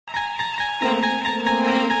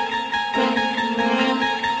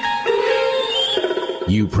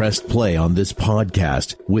You pressed play on this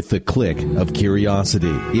podcast with the click of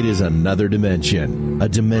curiosity. It is another dimension, a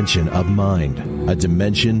dimension of mind, a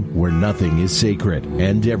dimension where nothing is sacred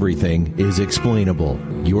and everything is explainable.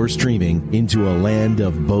 You're streaming into a land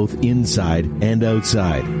of both inside and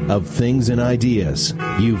outside, of things and ideas.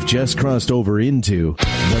 You've just crossed over into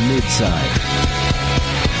the Midside.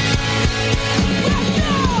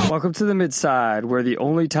 Welcome to the Midside, where the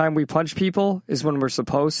only time we punch people is when we're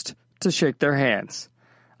supposed to shake their hands.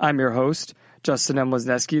 I'm your host, Justin M.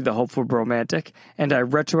 Wisniewski, the hopeful bromantic, and I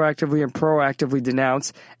retroactively and proactively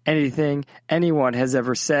denounce anything anyone has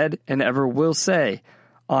ever said and ever will say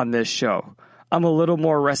on this show. I'm a little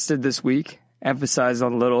more rested this week, emphasize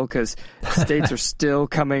on little because states are still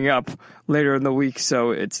coming up later in the week, so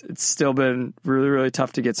it's still been really, really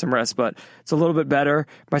tough to get some rest, but it's a little bit better.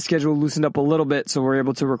 My schedule loosened up a little bit, so we're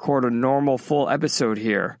able to record a normal full episode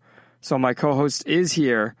here. So my co-host is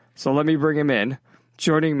here, so let me bring him in.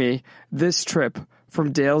 Joining me this trip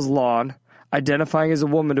from Dale's Lawn, identifying as a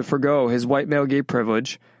woman to forgo his white male gay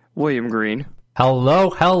privilege, William Green.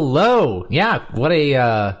 Hello. Yeah, what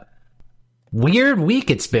a weird week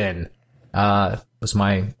it's been. It was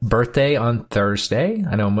my birthday on Thursday.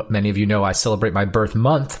 I know many of you know I celebrate my birth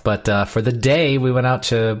month, but for the day, we went out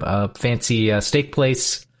to a fancy steak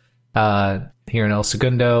place here in El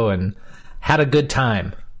Segundo and had a good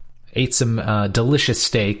time. Ate some delicious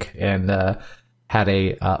steak and had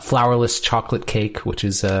a flourless chocolate cake, which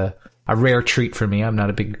is a rare treat for me. I'm not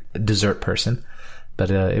a big dessert person,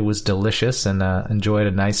 but it was delicious, and enjoyed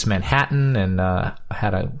a nice Manhattan, and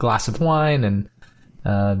had a glass of wine, and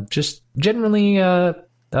just generally had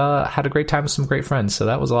a great time with some great friends. So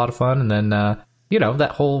that was a lot of fun. And then,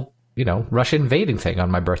 that whole, Russia invading thing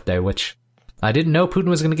on my birthday, which I didn't know Putin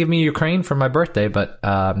was going to give me Ukraine for my birthday, but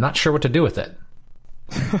I'm not sure what to do with it.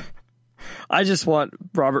 I just want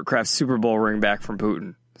Robert Kraft's Super Bowl ring back from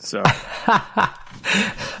Putin. So,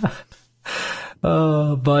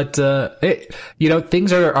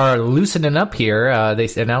 things are loosening up here. They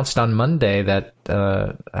announced on Monday that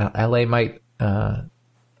LA might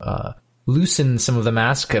loosen some of the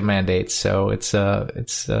mask mandates. So it's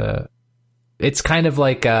kind of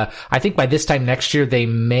like I think by this time next year they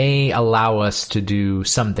may allow us to do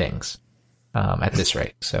some things at this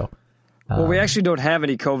rate. So. Well, we actually don't have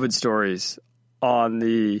any COVID stories on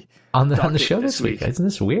the show this week. Isn't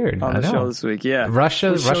this weird? On the show this week, yeah.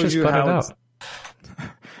 Russia's put it out.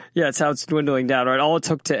 Yeah, it's how it's dwindling down, right? All it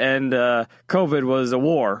took to end COVID was a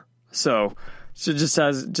war. So it just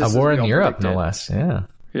has a war in Europe, no less. Yeah,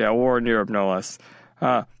 a war in Europe, no less.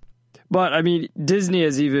 But, I mean, Disney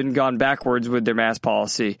has even gone backwards with their mask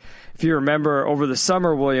policy. If you remember, over the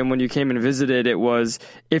summer, William, when you came and visited, it was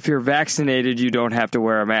if you're vaccinated, you don't have to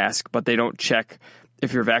wear a mask, but they don't check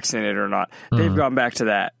if you're vaccinated or not. They've gone back to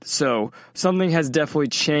that. So something has definitely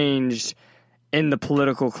changed in the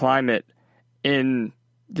political climate in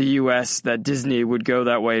the U.S. that Disney would go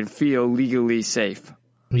that way and feel legally safe.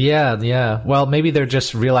 Yeah. Well, maybe they're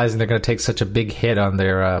just realizing they're going to take such a big hit on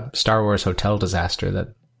their Star Wars hotel disaster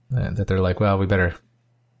that they're like, well, we better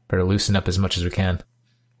loosen up as much as we can.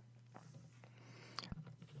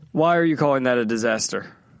 Why are you calling that a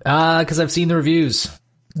disaster? Because I've seen the reviews.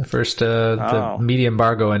 The media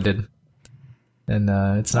embargo ended, and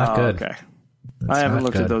it's not good. Okay, I haven't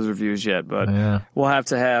looked at those reviews yet, but we'll have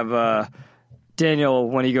to have Daniel,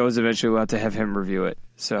 when he goes eventually, we'll have to have him review it.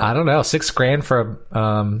 So I don't know, $6,000 for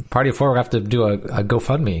a party of 4. We'll have to do a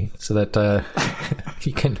GoFundMe so that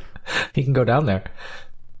he can go down there.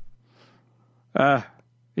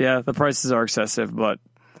 Yeah, the prices are excessive, but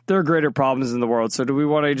there are greater problems in the world. So do we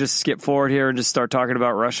want to just skip forward here and just start talking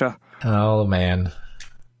about Russia? Oh, man.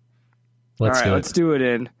 Let's do it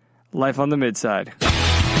in Life on the Midside. Take a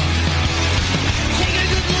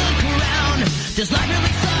good look around. This life really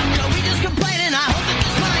sucks. Are we just complaining? I hope that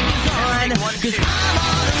this mic is on. Cause I'm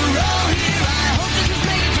on a roll here. I hope this is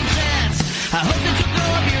making some sense. I hope that you'll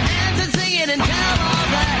throw up your hands and sing it and tell all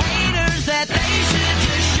the haters that they should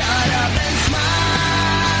just shut up and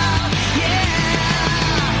smile.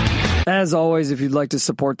 Yeah. As always, if you'd like to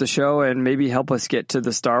support the show and maybe help us get to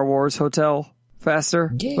the Star Wars hotel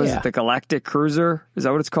faster. Yeah. Was it the Galactic Cruiser? Is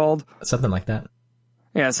that what it's called? Something like that.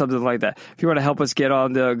 Yeah, something like that. If you want to help us get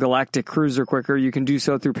on the Galactic Cruiser quicker, you can do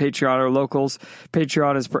so through Patreon or Locals.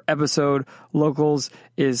 Patreon is per episode. Locals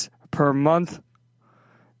is per month.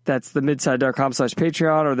 That's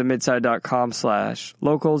themidside.com/Patreon or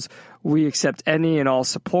themidside.com/Locals. We accept any and all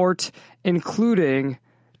support, including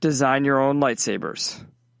design your own lightsabers.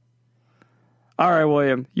 All right,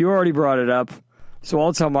 William, you already brought it up. So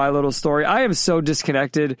I'll tell my little story. I am so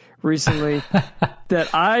disconnected recently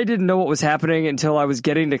that I didn't know what was happening until I was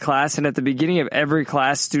getting to class. And at the beginning of every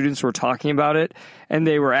class, students were talking about it, and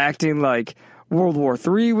they were acting like World War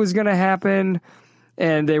III was going to happen,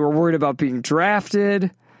 and they were worried about being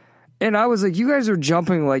drafted. And I was like, you guys are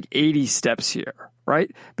jumping like 80 steps here,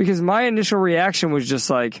 right? Because my initial reaction was just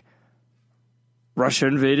like, Russia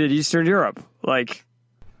invaded Eastern Europe. Like,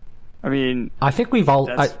 I mean, I think we've all,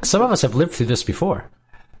 some of us have lived through this before.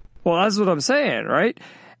 Well, that's what I'm saying, right?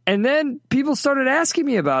 And then people started asking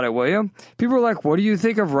me about it, William. People were like, what do you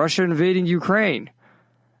think of Russia invading Ukraine?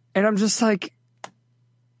 And I'm just like,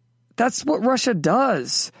 that's what Russia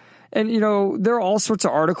does. And, you know, there are all sorts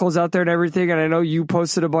of articles out there and everything. And I know you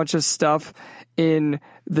posted a bunch of stuff in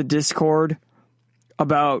the Discord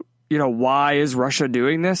about, you know, why is Russia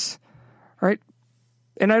doing this, right?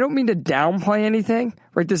 And I don't mean to downplay anything,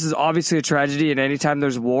 right? This is obviously a tragedy, and anytime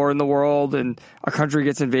there's war in the world and a country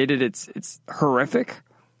gets invaded, it's horrific.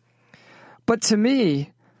 But to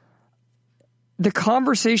me, the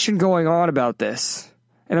conversation going on about this,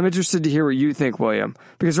 and I'm interested to hear what you think, William,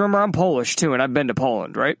 because remember, I'm Polish too, and I've been to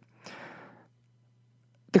Poland, right?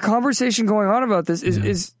 The conversation going on about this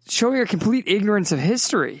is showing a complete ignorance of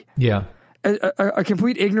history. Yeah. A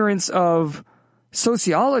complete ignorance of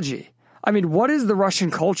sociology. I mean, what is the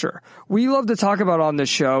Russian culture? We love to talk about on this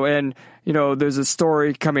show, and, you know, there's a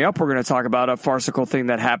story coming up we're going to talk about, a farcical thing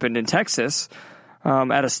that happened in Texas,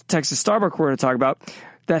 at a Texas Starbucks we're going to talk about,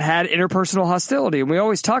 that had interpersonal hostility, and we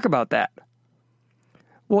always talk about that.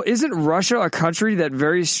 Well, isn't Russia a country that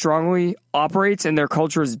very strongly operates and their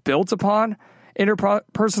culture is built upon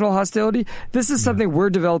interpersonal hostility? This is something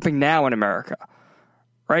we're developing now in America,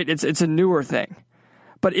 right? It's a newer thing.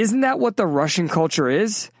 But isn't that what the Russian culture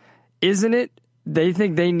is? Isn't it? They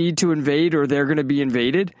think they need to invade or they're going to be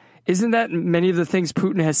invaded. Isn't that many of the things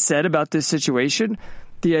Putin has said about this situation?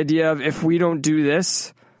 The idea of, if we don't do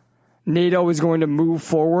this, NATO is going to move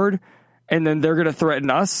forward and then they're going to threaten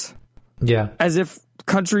us. Yeah. As if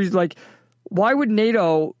countries like, why would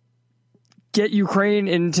NATO get Ukraine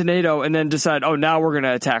into NATO and then decide, oh, now we're going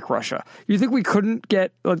to attack Russia? You think we couldn't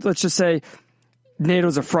get, let's just say,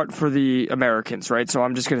 NATO's a front for the Americans, right? So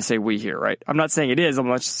I'm just going to say we here, right? I'm not saying it is. I'm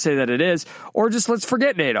going to say that it is. Or just let's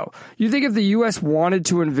forget NATO. You think if the U.S. wanted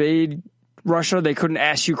to invade Russia, they couldn't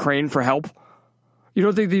ask Ukraine for help? You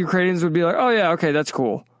don't think the Ukrainians would be like, oh, yeah, okay, that's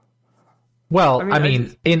cool? Well, I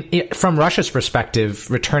mean, from Russia's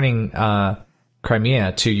perspective, returning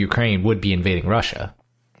Crimea to Ukraine would be invading Russia.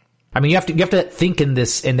 I mean, you have to think in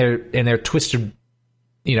their twisted,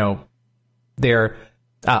 you know, their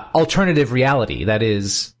alternative reality. That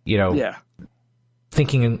is, you know,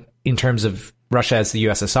 thinking in terms of Russia as the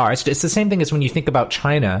USSR. It's the same thing as when you think about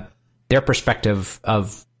China, their perspective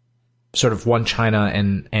of sort of one China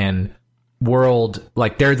and world,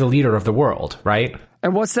 like they're the leader of the world, right?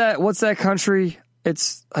 And what's that country?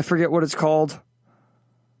 I forget what it's called.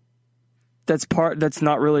 That's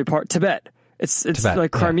not really part Tibet. It's Tibet,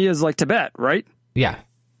 like Crimea is like Tibet, right? Yeah.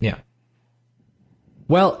 Yeah.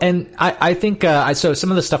 Well, and I think, so some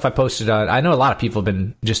of the stuff I posted on, I know a lot of people have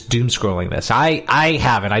been just doom scrolling this. I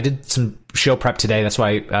haven't. I did some show prep today. That's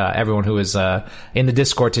why, everyone who is, in the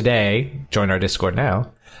Discord today, join our Discord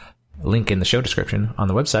now. Link in the show description on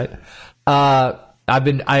the website.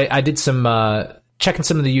 I did some, checking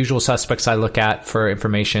some of the usual suspects I look at for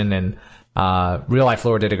information, and, Real Life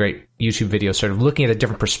Lore did a great YouTube video sort of looking at the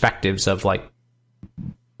different perspectives of, like,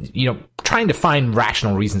 you know, trying to find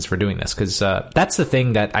rational reasons for doing this, because that's the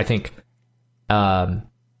thing that I think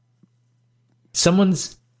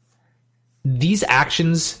these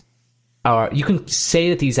actions are, you can say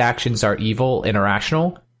that these actions are evil and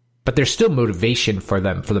irrational, but there's still motivation for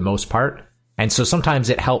them for the most part. And so sometimes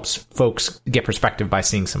it helps folks get perspective by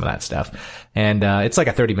seeing some of that stuff. And it's like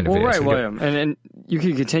a 30-minute video. Right, so William. And you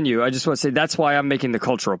can continue. I just want to say that's why I'm making the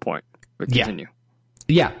cultural point. But continue.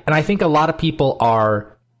 Yeah. And I think a lot of people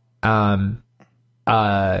are...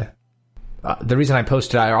 the reason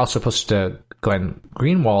I also posted a Glenn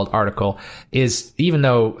Greenwald article is, even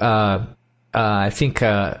though I think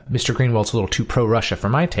Mr. Greenwald's a little too pro-Russia for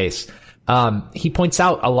my taste, he points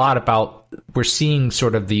out a lot about, we're seeing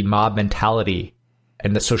sort of the mob mentality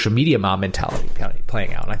and the social media mob mentality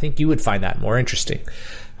playing out. And I think you would find that more interesting,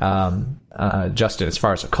 Justin, as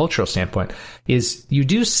far as a cultural standpoint, is you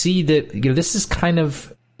do see that, you know, this is kind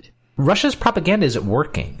of, Russia's propaganda isn't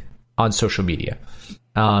working on social media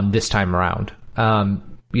this time around.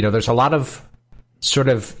 You know, there's a lot of sort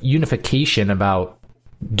of unification about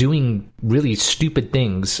doing really stupid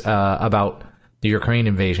things about the Ukraine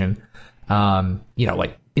invasion. You know,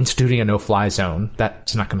 like instituting a no-fly zone.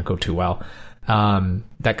 That's not going to go too well.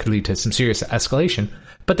 that could lead to some serious escalation.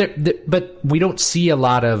 But but we don't see a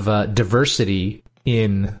lot of diversity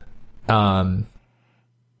in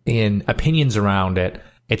opinions around it.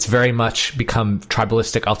 It's very much become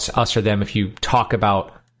tribalistic, us or them. If you talk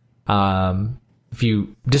about, if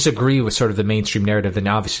you disagree with sort of the mainstream narrative, then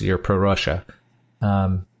obviously you're pro-Russia.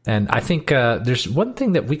 And I think there's one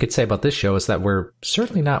thing that we could say about this show is that we're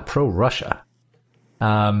certainly not pro-Russia.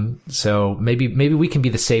 So maybe we can be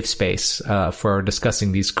the safe space for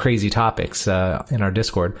discussing these crazy topics in our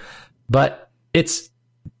Discord. But if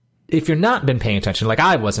you're not been paying attention, like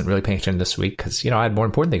I wasn't really paying attention this week because, I had more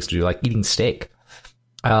important things to do, like eating steak.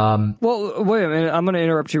 Well, wait a minute. I'm going to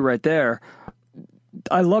interrupt you right there.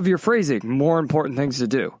 I love your phrasing. More important things to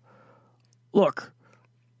do. Look,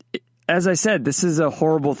 as I said, this is a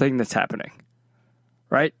horrible thing that's happening.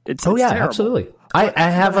 Right? It's terrible. Absolutely.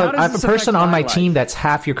 I have a person on my team that's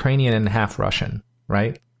half Ukrainian and half Russian.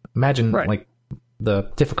 Right? Imagine like the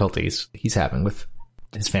difficulties he's having with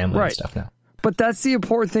his family and stuff now. But that's the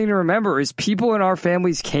important thing to remember is people in our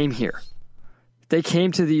families came here. They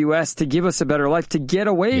came to the U.S. to give us a better life, to get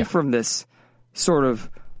away from this sort of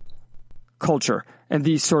culture and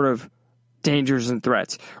these sort of dangers and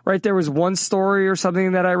threats. Right? There was one story or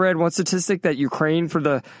something that I read, one statistic that Ukraine for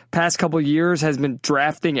the past couple of years has been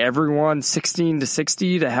drafting everyone 16 to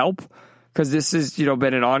 60 to help because this has,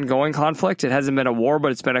 been an ongoing conflict. It hasn't been a war,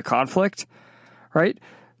 but it's been a conflict. Right?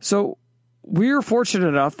 So we're fortunate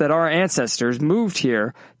enough that our ancestors moved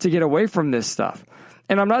here to get away from this stuff.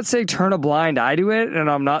 And I'm not saying turn a blind eye to it, and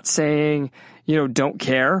I'm not saying, don't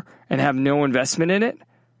care and have no investment in it.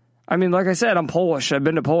 I mean, like I said, I'm Polish. I've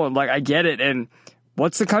been to Poland. Like, I get it. And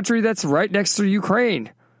what's the country that's right next to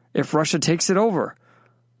Ukraine if Russia takes it over?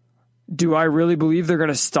 Do I really believe they're going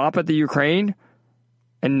to stop at the Ukraine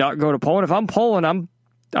and not go to Poland? If I'm Poland,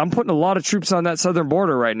 I'm putting a lot of troops on that southern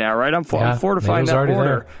border right now, right? I'm fortifying that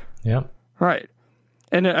border. Yeah. Right.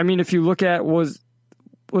 And I mean, if you look at, was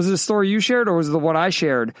it a story you shared or was it the one I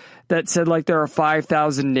shared that said like there are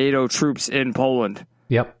 5,000 NATO troops in Poland?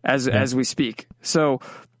 Yep. As we speak. So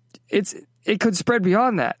it could spread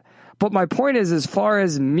beyond that. But my point is, as far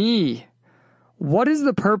as me, what is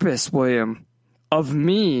the purpose, William, of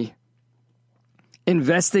me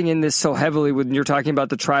investing in this so heavily when you're talking about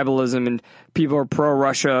the tribalism and people are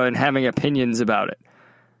pro-Russia and having opinions about it?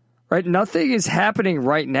 Right? Nothing is happening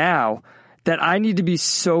right now that I need to be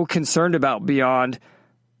so concerned about beyond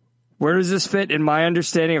where does this fit in my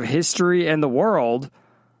understanding of history and the world?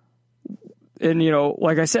 And,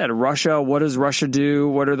 like I said, Russia, what does Russia do?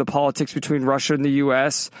 What are the politics between Russia and the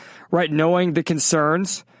U.S.? Right? Knowing the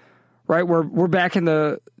concerns, right? We're back in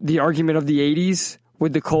the argument of the 80s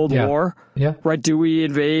with the Cold War. Yeah. Right? Do we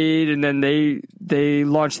invade? And then they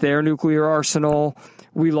launch their nuclear arsenal.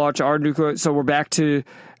 We launch our nuclear. So we're back to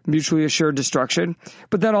mutually assured destruction.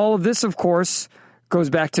 But then all of this, of course,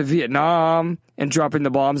 goes back to Vietnam and dropping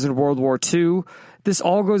the bombs in World War II. This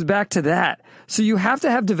all goes back to that. So you have to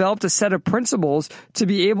have developed a set of principles to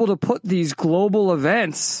be able to put these global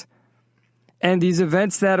events and these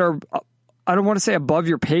events that are, I don't want to say above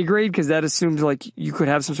your pay grade because that assumes like you could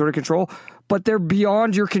have some sort of control, but they're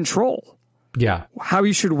beyond your control. Yeah. How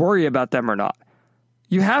you should worry about them or not.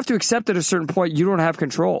 You have to accept at a certain point you don't have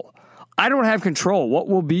control. I don't have control. What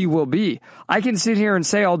will be, will be. I can sit here and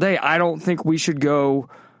say all day, I don't think we should go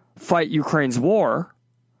fight Ukraine's war.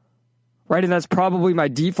 Right? And that's probably my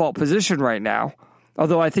default position right now.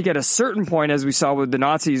 Although I think at a certain point, as we saw with the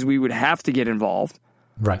Nazis, we would have to get involved.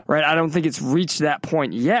 Right. Right? I don't think it's reached that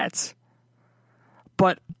point yet.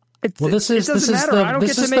 But this is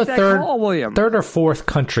the third or fourth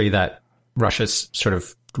country that Russia's sort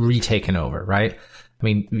of retaken over, right? I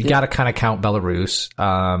mean, you got to kind of count Belarus.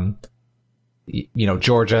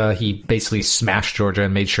 Georgia, he basically smashed Georgia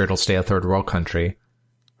and made sure it'll stay a third world country.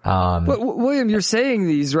 But William, you're saying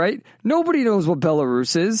these, right? Nobody knows what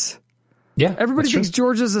Belarus is. Yeah. Everybody thinks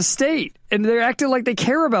Georgia's a state, and they're acting like they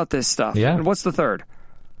care about this stuff. Yeah. And what's the third?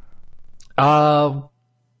 Was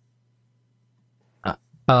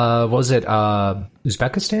it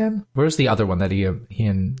Uzbekistan? Where's the other one that he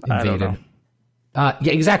invaded? I don't know.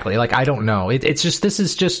 Yeah, exactly. Like, I don't know. It's just, this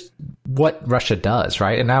is just what Russia does,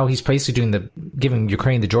 right? And now he's basically giving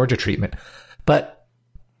Ukraine the Georgia treatment. But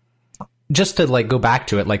just to like go back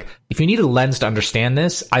to it, like if you need a lens to understand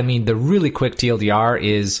this, I mean, the really quick TLDR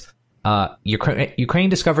is Ukraine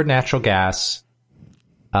discovered natural gas,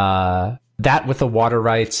 that with the water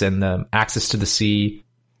rights and the access to the sea,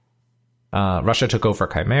 Russia took over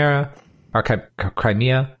Crimea,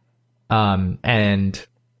 and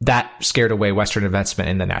that scared away Western investment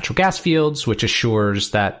in the natural gas fields, which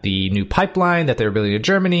assures that the new pipeline that they're building to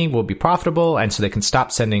Germany will be profitable, and so they can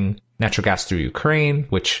stop sending natural gas through Ukraine,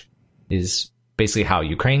 which is basically how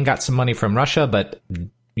Ukraine got some money from Russia. But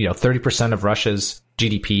 30% of Russia's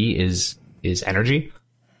GDP is energy.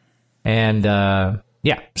 And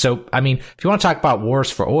so I mean, if you want to talk about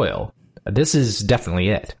wars for oil, this is definitely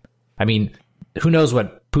it. I mean, who knows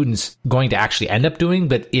what Putin's going to actually end up doing,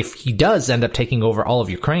 but if he does end up taking over all of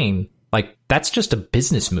Ukraine, like, that's just a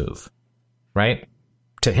business move, right?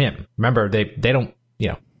 To him. Remember, they don't,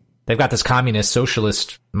 they've got this communist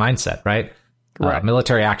socialist mindset, right? Right.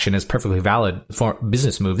 Military action is perfectly valid for a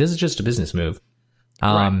business move. This is just a business move.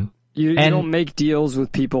 Right. You don't make deals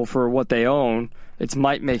with people for what they own. It's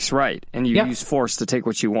might makes right, and you use force to take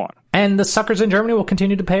what you want. And the suckers in Germany will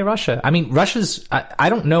continue to pay Russia. I mean, Russia's, I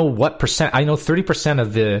don't know what percent, I know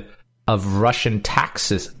 30% of Russian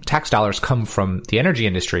tax dollars come from the energy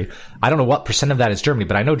industry. I don't know what percent of that is Germany,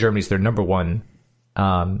 but I know Germany's their number one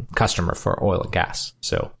customer for oil and gas.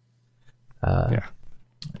 So,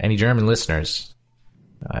 any German listeners,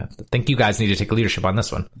 I think you guys need to take leadership on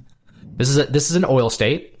this one. This is an oil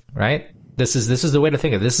state, right? This is the way to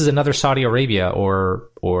think of it. This is another Saudi Arabia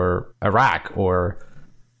or Iraq or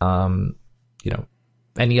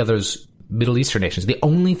any of those Middle Eastern nations. The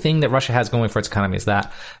only thing that Russia has going for its economy is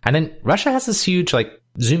that. And then Russia has this huge, like,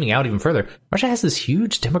 zooming out even further, Russia has this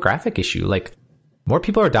huge demographic issue. Like, more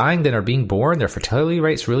people are dying than are being born. Their fertility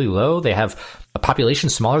rate's really low. They have a population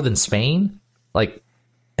smaller than Spain. Like,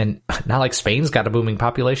 and not like Spain's got a booming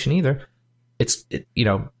population either.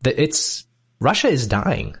 Russia is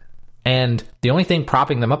dying. And the only thing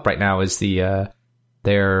propping them up right now is they've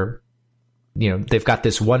got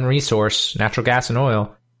this one resource, natural gas and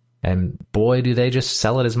oil, and boy, do they just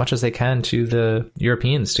sell it as much as they can to the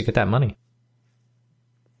Europeans to get that money.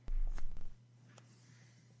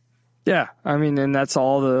 Yeah, I mean, and that's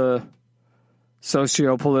all the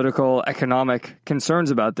socio-political, economic concerns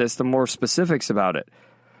about this, the more specifics about it.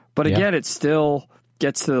 But again, it still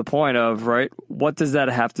gets to the point of, right, what does that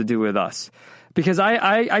have to do with us? Because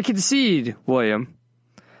I concede, William,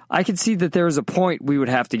 I concede that there is a point we would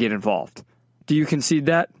have to get involved. Do you concede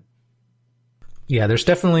that? Yeah, there's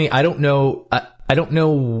definitely, I don't know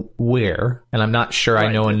where, and I'm not sure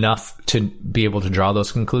I know enough to be able to draw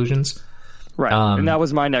those conclusions. Right, and that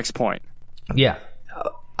was my next point. Yeah,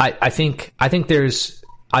 I think I'd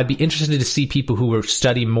be interested to see people who will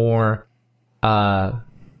study more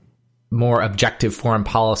objective foreign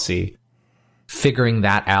policy figuring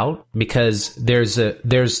that out, because there's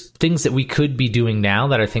things that we could be doing now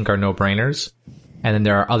that I think are no-brainers, and then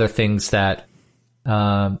there are other things that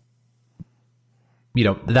that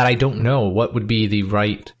I don't know what would be the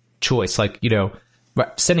right choice. Like,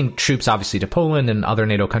 sending troops obviously to Poland and other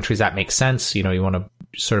NATO countries, that makes sense. You want to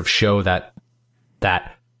sort of show that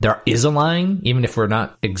there is a line, even if we're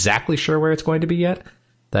not exactly sure where it's going to be yet,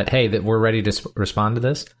 that, hey, that we're ready to respond to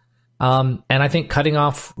this. And I think cutting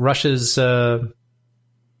off Russia's, Russia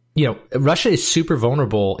is super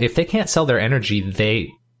vulnerable. If they can't sell their energy,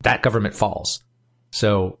 that government falls.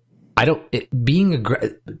 So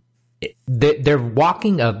they're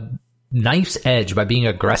walking a knife's edge by being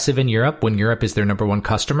aggressive in Europe when Europe is their number one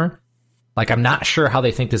customer. Like, I'm not sure how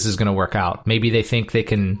they think this is going to work out. Maybe they think they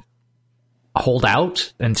can hold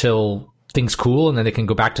out until things cool and then they can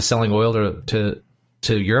go back to selling oil to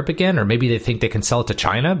Europe again, or maybe they think they can sell it to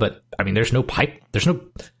China, but I mean, there's not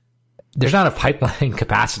enough pipeline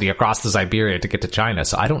capacity across the Siberia to get to China.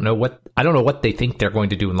 So I don't know what they think they're going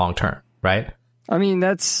to do in long term, right? I mean,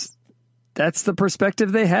 that's the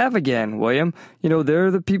perspective they have again, William. They're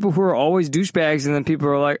the people who are always douchebags, and then people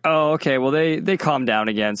are like, oh, okay, well, they calm down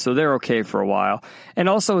again, so they're okay for a while. And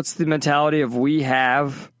also, it's the mentality of we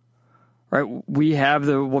have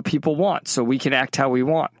what people want, so we can act how we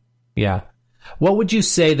want. Yeah. What would you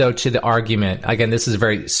say, though, to the argument? Again, this is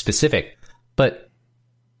very specific, but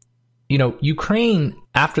Ukraine,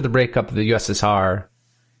 after the breakup of the USSR,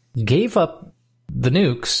 gave up the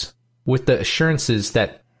nukes with the assurances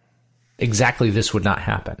that exactly this would not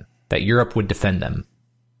happen, that Europe would defend them,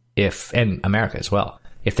 and America as well,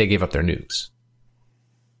 if they gave up their nukes.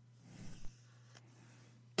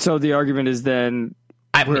 So the argument is then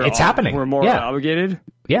it's happening. We're more obligated?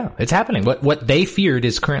 Yeah, it's happening. What they feared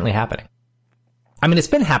is currently happening. I mean, it's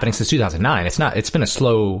been happening since 2009. It's been a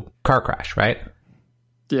slow car crash, right?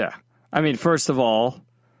 Yeah. I mean, first of all,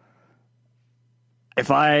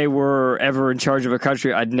 if I were ever in charge of a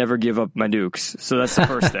country, I'd never give up my nukes. So that's the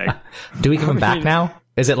first thing. Do we give them back now?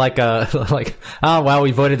 Is it like oh, well,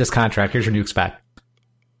 we voided this contract. Here's your nukes back.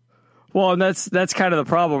 Well, and that's kind of the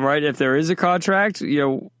problem, right? If there is a contract,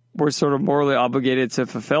 we're sort of morally obligated to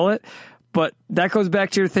fulfill it. But that goes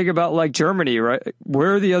back to your thing about, like, Germany, right?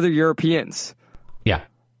 Where are the other Europeans? Yeah.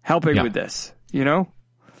 Helping with this,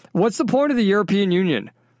 What's the point of the European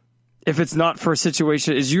Union if it's not for a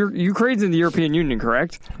situation? Is Ukraine's in the European Union,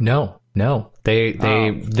 correct? No. Here's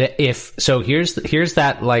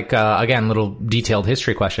that, like, again, little detailed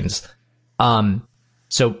history questions.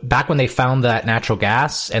 So back when they found that natural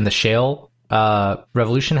gas and the shale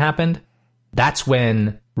revolution happened, that's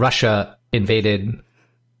when Russia invaded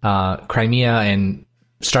Crimea and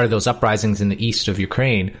started those uprisings in the east of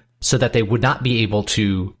Ukraine, so that they would not be able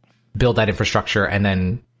to build that infrastructure and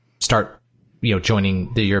then start,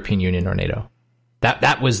 joining the European Union or NATO.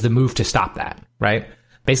 That was the move to stop that, right?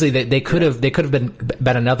 Basically, they could have been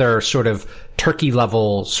another sort of Turkey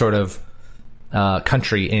level sort of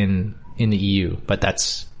country in the EU, but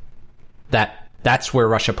that's where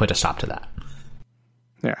Russia put a stop to that.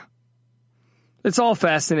 Yeah, it's all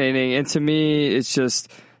fascinating, and to me, it's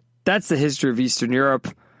just that's the history of Eastern Europe.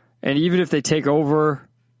 And even if they take over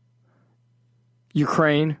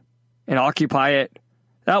Ukraine and occupy it,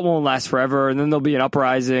 that won't last forever, and then there'll be an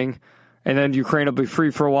uprising, and then Ukraine will be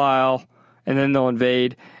free for a while, and then they'll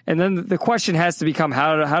invade. And then the question has to become,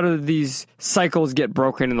 how do these cycles get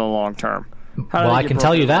broken in the long term? Well, I can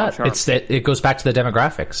tell you that. It goes back to the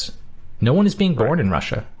demographics. No one is being born in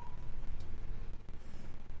Russia.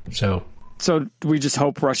 So we just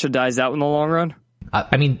hope Russia dies out in the long run?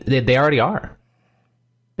 I mean, they already are.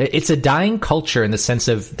 It's a dying culture in the sense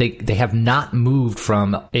of they have not moved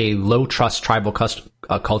from a low trust tribal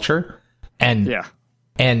culture, and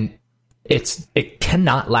it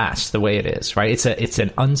cannot last the way it is, right? It's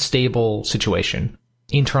an unstable situation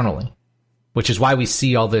internally, which is why we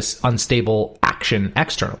see all this unstable action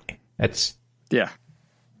externally.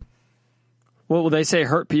 Well, they say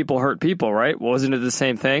hurt people, right? Wasn't it the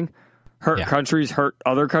same thing? Countries hurt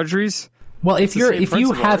other countries. Well, if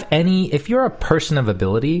you're a person of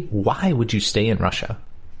ability, why would you stay in Russia,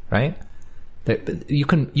 right? You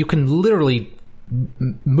can literally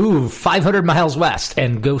move 500 miles west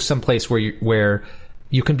and go someplace where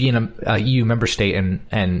you can be in a EU member state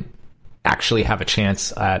and actually have a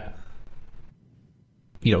chance at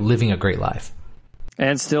living a great life,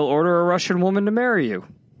 and still order a Russian woman to marry you,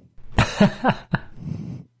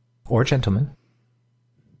 or gentleman.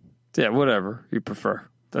 Yeah, whatever you prefer.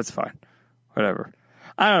 That's fine. Whatever.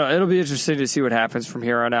 I don't know. It'll be interesting to see what happens from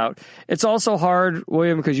here on out. It's also hard,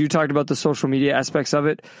 William, because you talked about the social media aspects of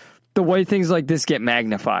it, the way things like this get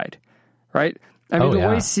magnified, right? I mean,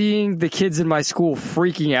 way seeing the kids in my school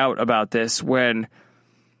freaking out about this, when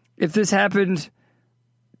if this happened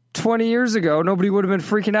 20 years ago, nobody would have been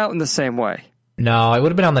freaking out in the same way. No, it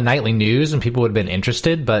would have been on the nightly news and people would have been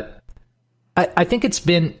interested, but I think it's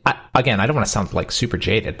been, again, I don't want to sound like super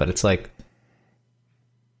jaded, but it's like,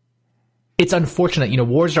 it's unfortunate,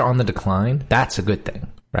 wars are on the decline. That's a good thing,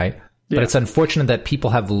 right? Yeah. But it's unfortunate that people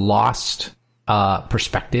have lost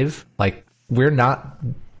perspective. Like, we're not,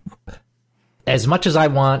 as much as I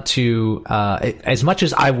want to, as much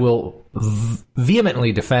as I will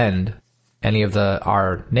vehemently defend any of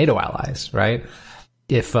our NATO allies, right?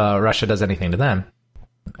 If Russia does anything to them,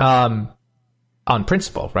 on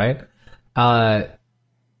principle, right?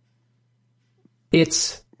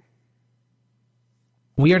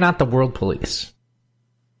 We are not the world police,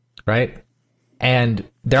 right? And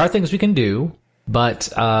there are things we can do, but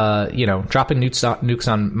dropping nukes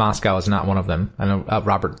on Moscow is not one of them. I know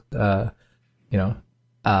Robert, Dr.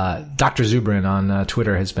 Zubrin on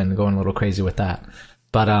Twitter has been going a little crazy with that,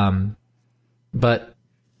 but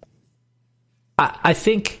I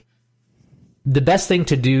think the best thing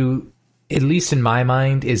to do, at least in my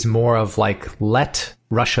mind, is more of like, let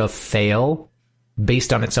Russia fail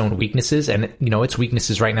based on its own weaknesses. And its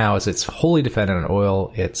weaknesses right now is it's wholly dependent on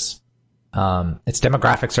oil. Its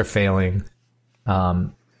demographics are failing.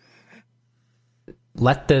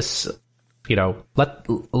 Let this,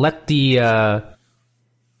 let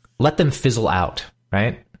them fizzle out,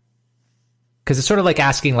 right? Because it's sort of like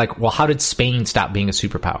asking, like, well, how did Spain stop being a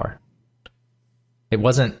superpower? They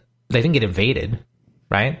didn't get invaded,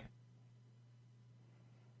 right?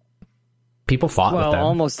 People fought with them.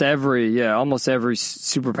 Almost every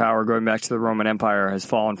superpower going back to the Roman Empire has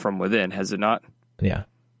fallen from within, has it not? Yeah.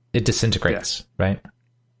 It disintegrates, right?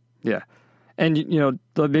 Yeah. And,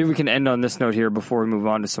 maybe we can end on this note here before we move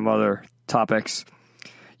on to some other topics.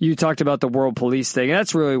 You talked about the world police thing, and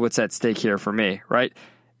that's really what's at stake here for me, right?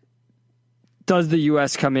 Does the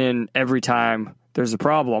U.S. come in every time there's a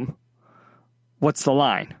problem? What's the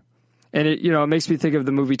line? And it makes me think of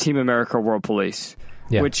the movie Team America World Police,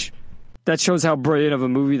 which that shows how brilliant of a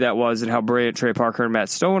movie that was and how brilliant Trey Parker and Matt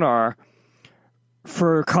Stone are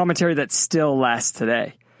for commentary that still lasts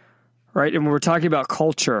today, right? And when we're talking about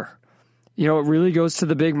culture, it really goes to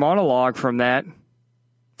the big monologue from that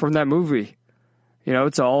movie. You know,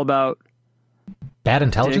 it's all about Bad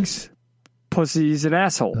intelligence? dicks, pussies, and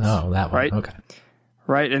assholes. Oh, that one. Right? Okay.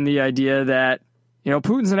 Right, and the idea that, you know,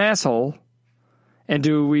 Putin's an asshole, and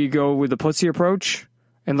do we go with the pussy approach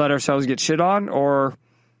and let ourselves get shit on, or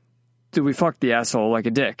do we fuck the asshole like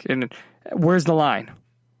a dick? And where's the line,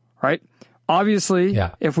 right? Obviously,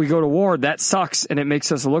 if we go to war, that sucks, and it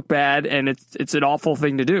makes us look bad, and it's an awful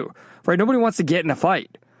thing to do, right? Nobody wants to get in a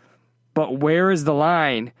fight, but where is the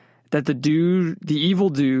line that the evil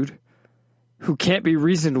dude who can't be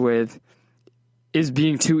reasoned with is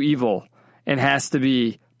being too evil and has to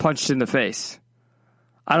be punched in the face?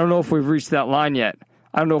 I don't know if we've reached that line yet.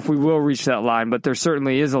 I don't know if we will reach that line, but there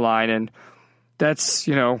certainly is a line, and that's,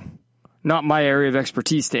 you know, not my area of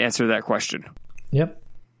expertise to answer that question. Yep.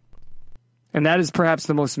 And that is perhaps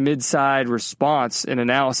the most mid-side response and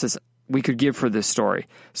analysis we could give for this story.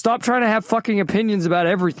 Stop trying to have fucking opinions about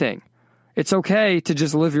everything. It's okay to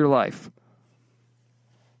just live your life.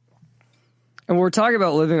 And when we're talking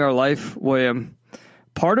about living our life, William,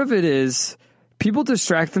 part of it is people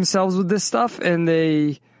distract themselves with this stuff, and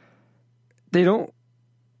they don't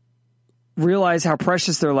realize how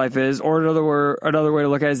precious their life is, or another way to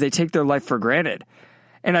look at it is they take their life for granted.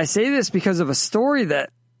 And I say this because of a story that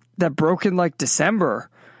broke in like December.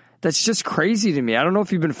 That's just crazy to me. I don't know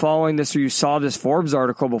if you've been following this or you saw this Forbes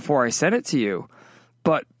article before I sent it to you,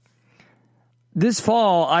 but this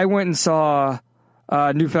fall I went and saw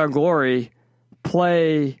Newfound Glory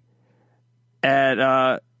play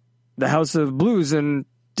at the House of Blues in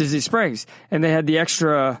Disney Springs, and they had the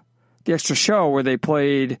extra show where they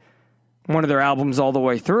played one of their albums all the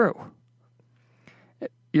way through.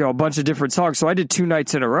 You know, a bunch of different songs. So I did 2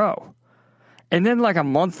 nights in a row. And then like 2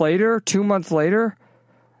 months later,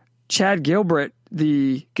 Chad Gilbert,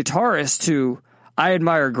 the guitarist who I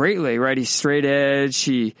admire greatly, right? He's straight edge.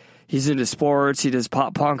 He's into sports. He does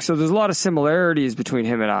pop punk. So there's a lot of similarities between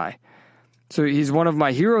him and I. So he's one of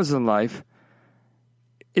my heroes in life,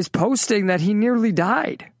 is posting that he nearly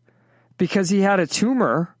died because he had a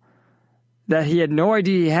tumor that he had no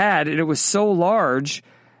idea he had, and it was so large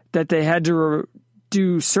that they had to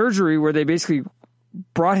do surgery where they basically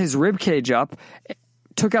brought his rib cage up,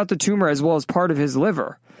 took out the tumor as well as part of his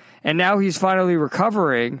liver. And now he's finally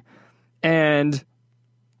recovering, and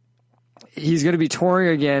he's going to be touring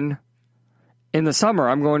again in the summer.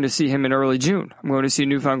 I'm going to see him in early June. I'm going to see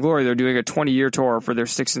Newfound Glory. They're doing a 20-year tour for their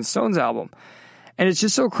Sticks and Stones album. And it's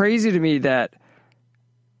just so crazy to me that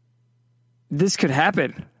this could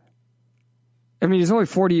happen. I mean, he's only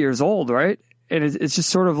 40 years old, right? And it's just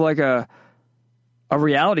sort of like a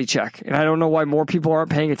reality check. And I don't know why more people aren't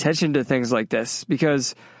paying attention to things like this.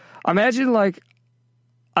 Because imagine like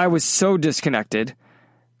I was so disconnected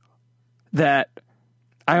that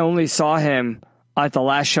I only saw him at the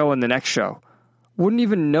last show and the next show. Wouldn't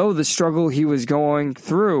even know the struggle he was going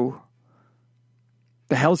through,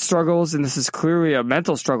 the health struggles, and this is clearly a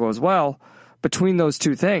mental struggle as well, between those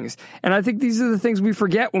two things. And I think these are the things we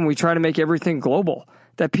forget when we try to make everything global,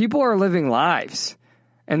 that people are living lives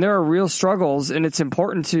and there are real struggles, and it's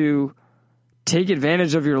important to take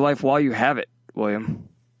advantage of your life while you have it, William.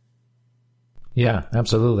 Yeah,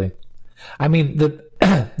 absolutely. I mean,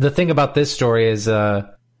 the thing about this story is,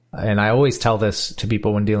 and I always tell this to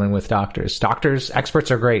people when dealing with doctors,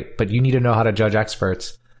 experts are great, but you need to know how to judge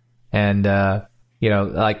experts. And, you know,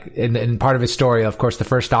 like in part of his story, of course, the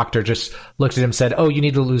first doctor just looked at him and said, "Oh, you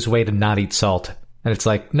need to lose weight and not eat salt." And it's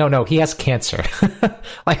like, no, he has cancer.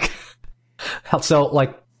 Like, so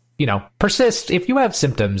like, you know, persist. If you have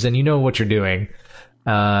symptoms and you know what you're doing,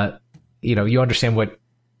 you know, you understand what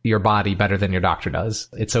your body better than your doctor does.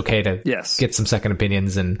 It's okay to get some second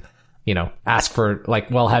opinions and, you know, ask for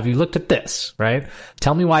like, well, have you looked at this, right?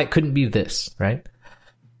 Tell me why it couldn't be this, right?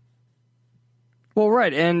 Well,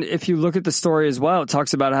 right. And if you look at the story as well, it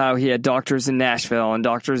talks about how he had doctors in Nashville and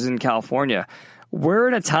doctors in California. We're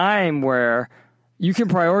in a time where you can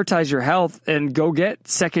prioritize your health and go get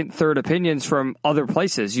second, third opinions from other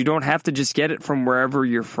places. You don't have to just get it from wherever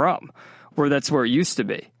you're from, where that's where it used to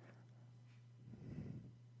be.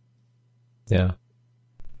 Yeah.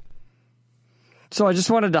 So I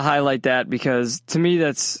just wanted to highlight that because to me,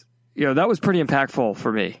 that's, you know, that was pretty impactful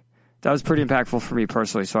for me. That was pretty impactful for me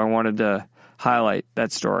personally. So I wanted to highlight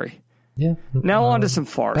that story. Yeah. Now on to some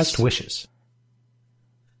farce. Best wishes.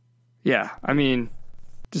 Yeah. I mean,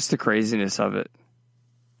 just the craziness of it.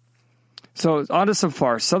 So on to some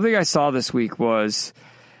farce. Something I saw this week was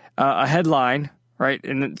a headline, right?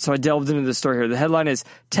 And so I delved into the story here. The headline is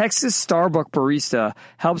Texas Starbucks barista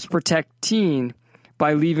helps protect teen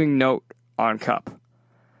by leaving note on cup.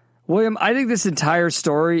 William, I think this entire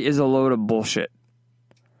story is a load of bullshit.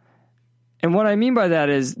 And what I mean by that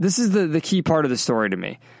is, this is the key part of the story to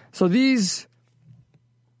me. So these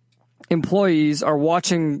employees are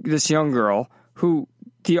watching this young girl who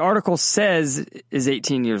the article says is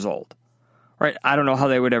 18 years old, right? I don't know how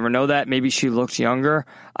they would ever know that. Maybe she looked younger.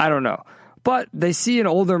 I don't know. But they see an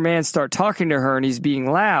older man start talking to her and he's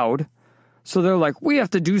being loud. So they're like, we have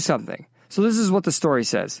to do something. So this is what the story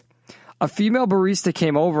says. A female barista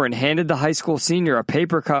came over and handed the high school senior a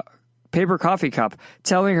paper coffee cup,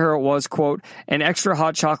 telling her it was, quote, an extra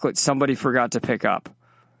hot chocolate somebody forgot to pick up.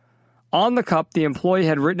 On the cup, the employee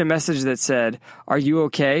had written a message that said, are you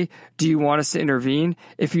okay? Do you want us to intervene?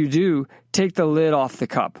 If you do, take the lid off the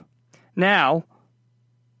cup. Now,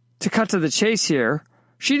 to cut to the chase here,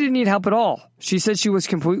 she didn't need help at all. She said she was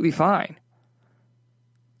completely fine.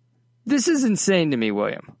 This is insane to me,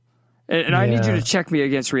 William. And I need you to check me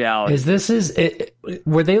against reality.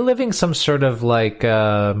 Were they living some sort of like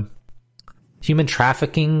human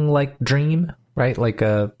trafficking like dream, right?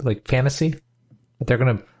 Like fantasy? They're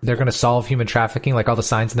gonna solve human trafficking, like all the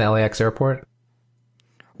signs in the LAX airport?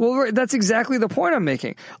 Well, that's exactly the point I'm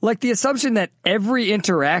making. Like the assumption that every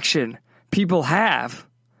interaction people have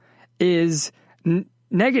is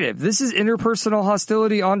negative. This is interpersonal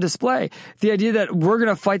hostility on display. The idea that we're going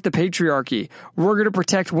to fight the patriarchy, we're going to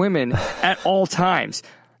protect women at all times.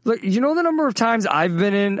 Look, you know the number of times I've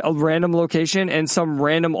been in a random location and some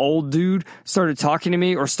random old dude started talking to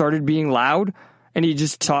me or started being loud, and he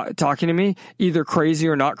just talking to me, either crazy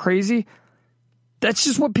or not crazy? That's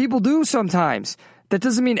just what people do sometimes. That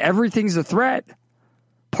doesn't mean everything's a threat.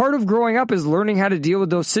 Part of growing up is learning how to deal with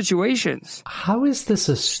those situations. How is this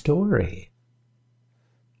a story?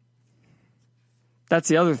 That's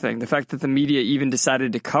the other thing. The fact that the media even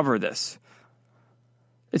decided to cover this.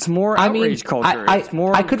 It's more outrage culture.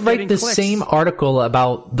 I could write the same article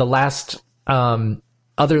about the last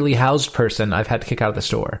otherly housed person I've had to kick out of the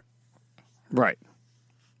store. Right.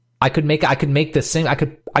 I could write this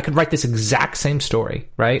exact same story,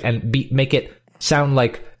 right? And make it sound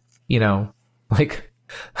like, like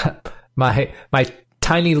my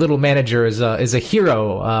tiny little manager is a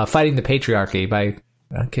hero fighting the patriarchy by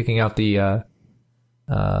kicking out the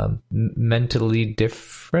mentally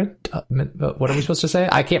different. What are we supposed to say?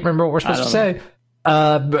 I can't remember what we're supposed to say.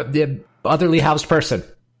 The otherly housed person.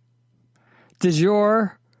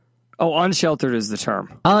 Unsheltered is the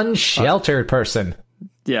term. Unsheltered person.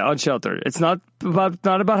 Yeah, unsheltered. It's not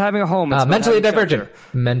about having a home. It's mentally divergent.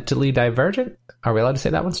 Shelter. Mentally divergent. Are we allowed to say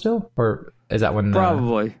that one still, or is that one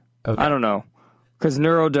probably? Okay. I don't know, because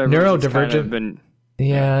neurodivergent.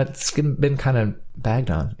 It's been kind of bagged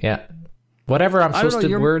on. Yeah. Whatever I'm supposed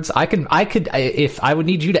to words, I could if I would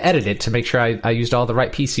need you to edit it to make sure I used all the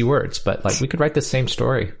right PC words, but like we could write the same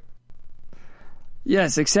story.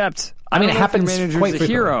 Yes, except it happens quite frequently. A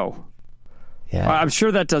hero. Yeah, I'm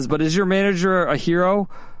sure that does. But is your manager a hero?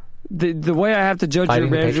 The way I have to judge your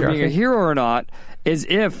manager being a hero or not is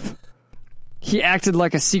if he acted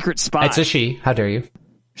like a secret spy. It's a she. How dare you?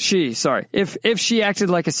 She, sorry. If she acted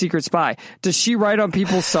like a secret spy, does she write on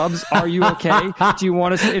people's subs, are you okay? Do you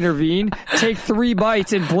want us to intervene? Take 3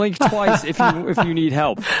 bites and blink twice if you need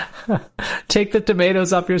help. Take the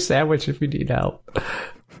tomatoes off your sandwich if you need help.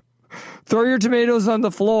 Throw your tomatoes on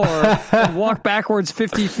the floor and walk backwards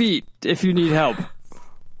 50 feet if you need help.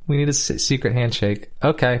 We need a secret handshake.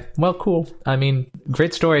 Okay. Well, cool.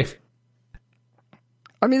 Great story.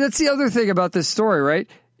 That's the other thing about this story, right?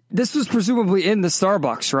 This was presumably in the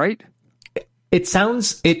Starbucks, right? It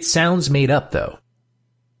sounds made up, though.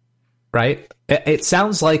 Right? It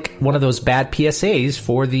sounds like one of those bad PSAs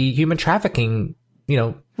for the human trafficking,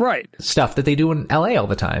 right, stuff that they do in LA all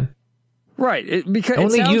the time. Right. Because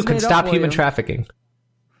only you can stop human trafficking.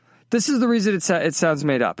 This is the reason it sounds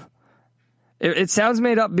made up. It sounds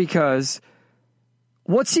made up because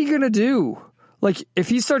what's he going to do? Like, if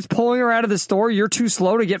he starts pulling her out of the store, you're too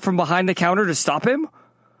slow to get from behind the counter to stop him?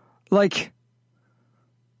 Like,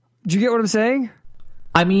 do you get what I'm saying?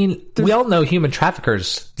 We all know human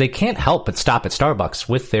traffickers, they can't help but stop at Starbucks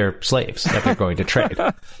with their slaves that they're going to trade.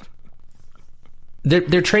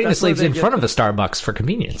 They're trading the slaves in front of the Starbucks for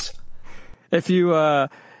convenience. If you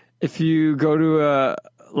go to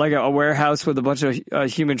a warehouse with a bunch of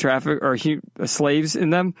human slaves in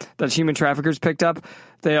them that human traffickers picked up,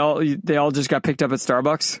 they all just got picked up at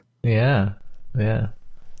Starbucks. Yeah.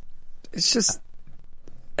 It's just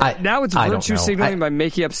now it's virtue signaling by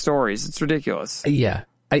making up stories. It's ridiculous. Yeah,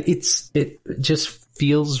 it just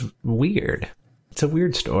feels weird. It's a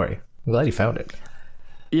weird story. I'm glad you found it.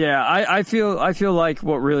 Yeah, I feel like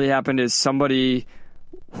what really happened is somebody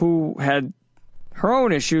who had her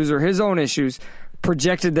own issues or his own issues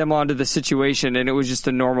projected them onto the situation, and it was just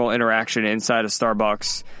a normal interaction inside of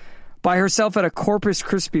Starbucks. by herself at a Corpus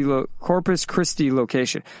Christi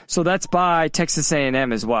location. So that's by Texas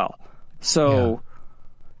A&M as well. So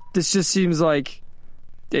this just seems like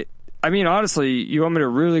it. I mean, honestly, you want me to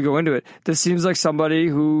really go into it? This seems like somebody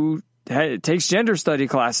who takes gender study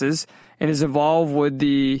classes and is involved with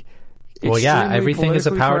the. Well, yeah, everything is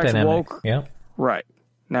a power dynamic. Yeah, right.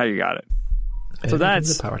 Now you got it. So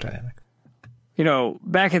that's a power dynamic. You know,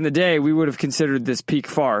 back in the day, we would have considered this peak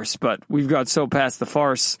farce, but we've got so past the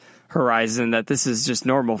farce horizon that this is just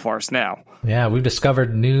normal farce now. Yeah, we've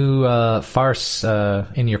discovered new farce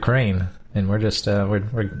in Ukraine, and we're just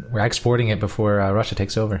we're exporting it before Russia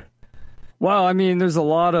takes over. Well, I mean, there's a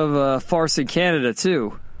lot of farce in Canada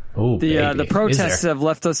too. Oh, the protests have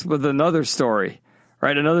left us with another story,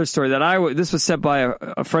 right? Another story that this was sent by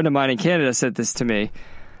a friend of mine in Canada. Sent this to me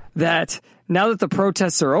that now that the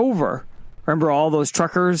protests are over. Remember all those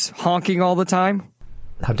truckers honking all the time?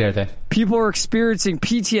 How dare they? People are experiencing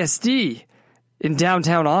PTSD in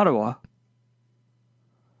downtown Ottawa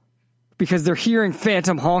because they're hearing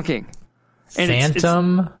phantom honking. And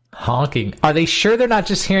phantom honking. Are they sure they're not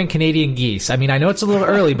just hearing Canadian geese? I mean, I know it's a little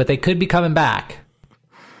early, but they could be coming back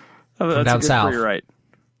from down south. Pre-write.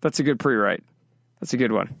 That's a good pre-write. That's a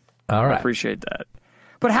good one. All right. I appreciate that.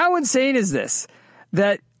 But how insane is this?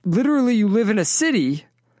 That literally you live in a city...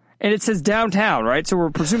 And it says downtown, right? So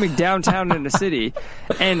we're presuming downtown in the city.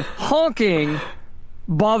 And honking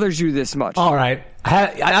bothers you this much. All right.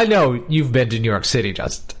 I know you've been to New York City,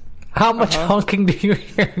 Justin. How much honking do you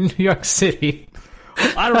hear in New York City?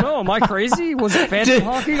 I don't know. Am I crazy? Was it phantom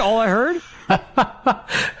honking all I heard?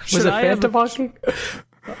 Was it phantom honking?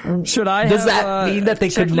 Should I Does that mean that they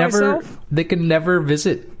could never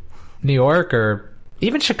visit New York or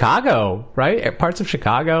even Chicago, right? Parts of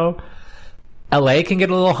Chicago. LA can get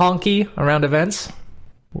a little honky around events.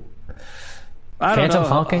 I don't Phantom know.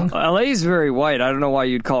 honking? LA is very white. I don't know why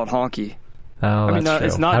you'd call it honky. Oh, I mean, that's true.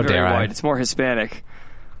 it's not How very dare I? white. It's more Hispanic.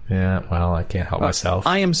 Yeah, well, I can't help myself.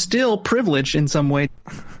 I am still privileged in some way.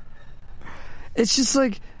 It's just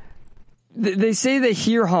like they say they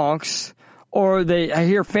hear honks or I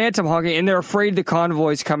hear phantom honking and they're afraid the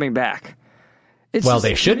convoy's coming back.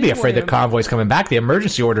 They should be afraid the convoy's coming back. The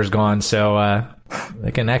emergency order's gone, so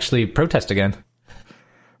they can actually protest again.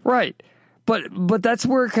 Right. But that's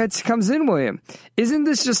where it comes in, William. Isn't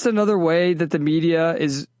this just another way that the media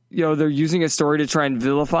is, they're using a story to try and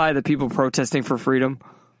vilify the people protesting for freedom?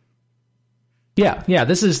 Yeah.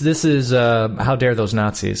 This is how dare those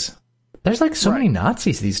Nazis. There's like so many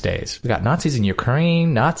Nazis these days. We got Nazis in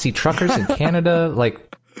Ukraine, Nazi truckers in Canada.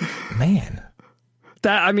 Like, man.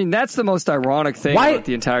 That's the most ironic thing about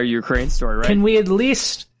the entire Ukraine story, right? Can we at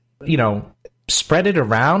least, spread it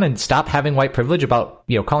around and stop having white privilege about,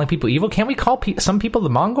 calling people evil? Can't we call some people the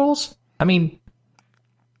Mongols? I mean,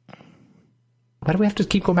 why do we have to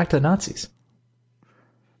keep going back to the Nazis?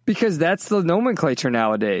 Because that's the nomenclature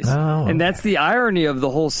nowadays. Oh, and that's the irony of the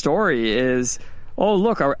whole story is, oh,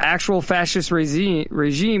 look, our actual fascist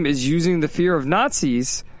regime is using the fear of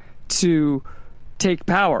Nazis to take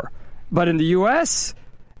power. But in the U.S.,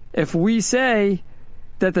 if we say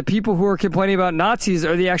that the people who are complaining about Nazis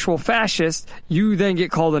are the actual fascists, you then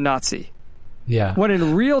get called a Nazi. Yeah. When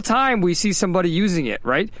in real time we see somebody using it,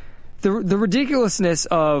 right? The ridiculousness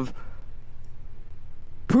of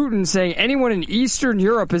Putin saying anyone in Eastern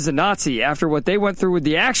Europe is a Nazi after what they went through with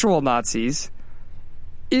the actual Nazis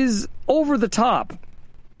is over the top.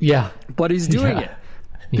 Yeah. But he's doing it.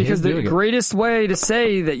 Because the greatest way to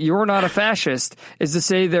say that you're not a fascist is to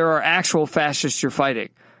say there are actual fascists you're fighting.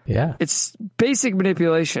 Yeah. It's basic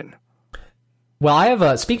manipulation.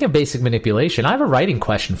 Well, speaking of basic manipulation, I have a writing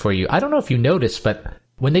question for you. I don't know if you noticed, but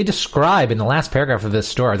when they describe in the last paragraph of this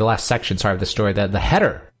story, or the last section, of the story, the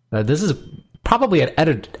header, this is probably an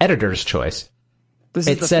editor's choice.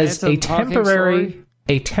 It says a temporary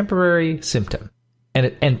symptom.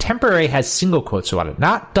 And temporary has single quotes around it,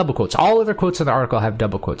 not double quotes. All other quotes in the article have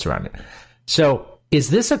double quotes around it. So is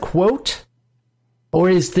this a quote, or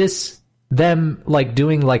is this them like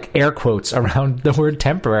doing like air quotes around the word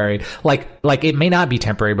temporary? Like it may not be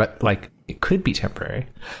temporary, but like it could be temporary.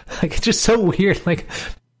 Like it's just so weird. Like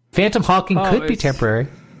phantom honking could be temporary.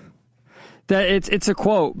 That it's a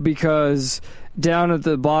quote because down at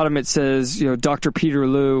the bottom it says, Dr. Peter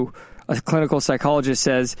Liu, a clinical psychologist,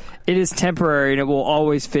 says it is temporary and it will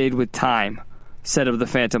always fade with time, said of the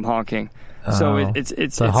phantom honking. So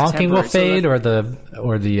it's the honking will fade, so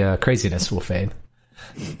or the craziness will fade.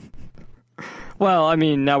 Well, I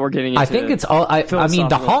mean, now we're getting into I think it's all. I mean,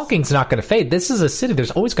 the honking's not going to fade. This is a city. There's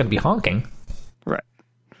always going to be honking. Right.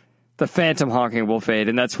 The phantom honking will fade,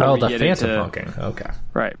 and that's where we get into... the phantom honking. Okay.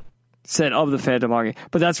 Right. said of the Phantom Honking.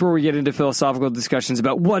 But that's where we get into philosophical discussions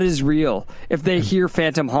about what is real. If they hear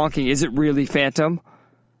Phantom Honking, is it really Phantom?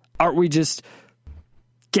 Aren't we just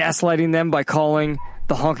gaslighting them by calling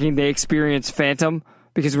the honking they experience Phantom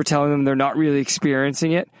because we're telling them they're not really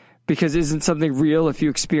experiencing it? Because isn't something real if you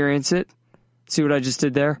experience it? See what I just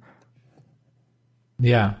did there?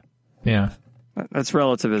 Yeah. That's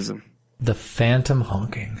relativism. The Phantom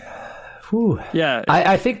Honking. Whew. Yeah.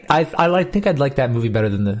 I think I'd like that movie better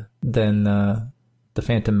than the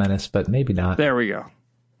Phantom Menace, but maybe not. There we go.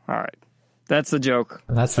 All right. That's the joke.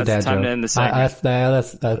 That's the dad time joke. To end the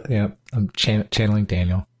segment. Yeah, I'm channeling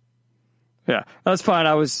Daniel. Yeah, that's fine.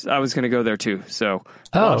 I was going to go there too. So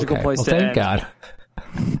logical place well, to thank end. God.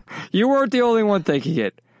 You weren't the only one thinking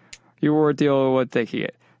it.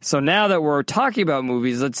 So now that we're talking about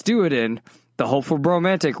movies, let's do it in The Hopeful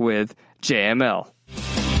Bromantic with JML.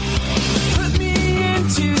 Put me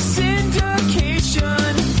into syndication,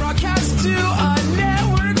 broadcast to a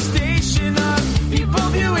network station of people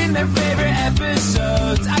viewing their favorite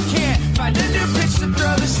episodes. I can't find a new pitch to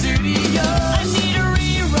throw the studio. I need a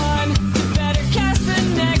rerun to better cast the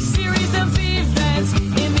next series of events.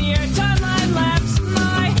 In the air timeline lapse,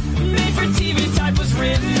 my made-for-TV type was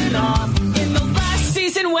written off in the last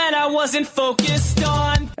season when I wasn't focused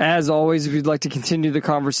on. As always, if you'd like to continue the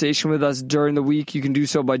conversation with us during the week, you can do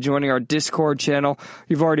so by joining our Discord channel.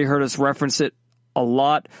 You've already heard us reference it a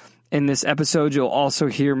lot in this episode. You'll also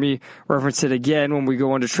hear me reference it again when we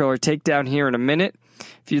go into Trailer Takedown here in a minute.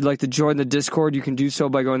 If you'd like to join the Discord, you can do so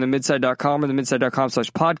by going to midside.com or the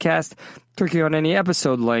midside.com/podcast, clicking on any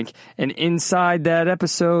episode link. And inside that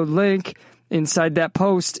episode link, inside that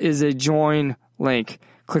post is a join link.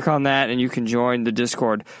 Click on that and you can join the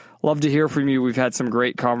Discord. Love to hear from you. We've had some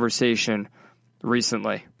great conversation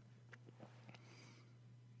recently.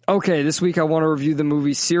 Okay, this week I want to review the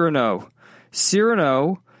movie Cyrano.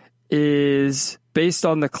 Cyrano is based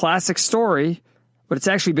on the classic story, but it's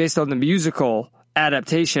actually based on the musical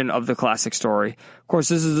adaptation of the classic story. Of course,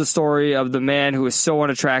 this is the story of the man who is so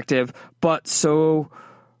unattractive, but so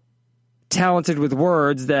talented with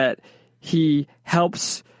words that he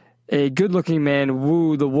helps a good-looking man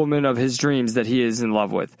woo the woman of his dreams that he is in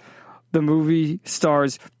love with. The movie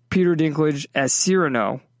stars Peter Dinklage as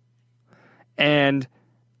Cyrano, and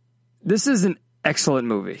this is an excellent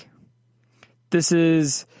movie. This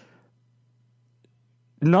is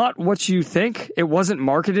not what you think. It wasn't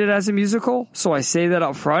marketed as a musical, so I say that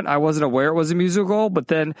up front. I wasn't aware it was a musical, but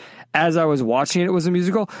then as I was watching it was a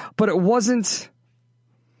musical. But it wasn't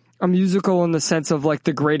a musical in the sense of like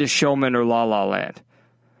The Greatest Showman or La La Land.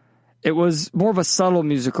 It was more of a subtle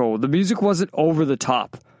musical. The music wasn't over the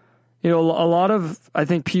top. You know, a lot of, I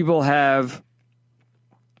think, people have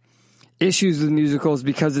issues with musicals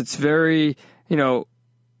because it's very, you know,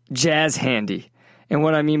 jazz handy. And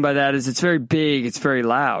what I mean by that is it's very big, it's very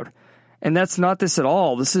loud. And that's not this at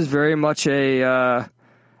all. This is very much a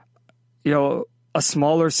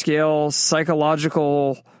smaller scale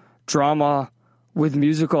psychological drama with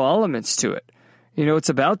musical elements to it. You know, it's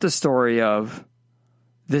about the story of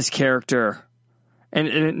this character.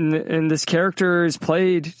 And this character is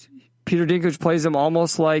played, Peter Dinklage plays him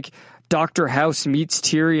almost like Dr. House meets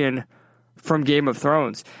Tyrion from Game of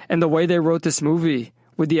Thrones. And the way they wrote this movie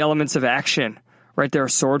with the elements of action, right? There are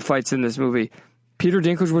sword fights in this movie. Peter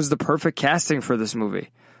Dinklage was the perfect casting for this movie.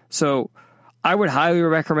 So I would highly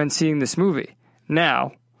recommend seeing this movie.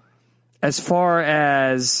 Now, as far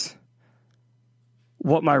as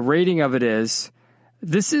what my rating of it is,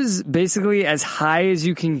 this is basically as high as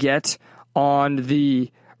you can get on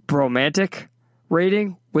the bromantic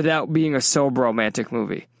rating without being a so bromantic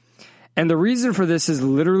movie. And the reason for this is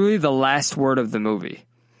literally the last word of the movie.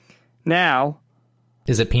 Now,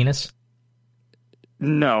 is it penis?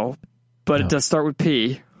 No, but It does start with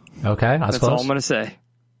P. Okay, That's suppose. all I'm going to say.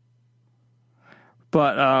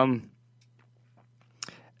 But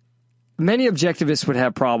many objectivists would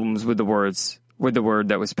have problems with the word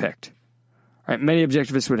that was picked. Right? Many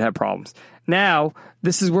objectivists would have problems. Now,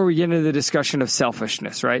 this is where we get into the discussion of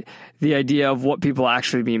selfishness, right? The idea of what people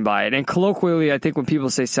actually mean by it. And colloquially, I think when people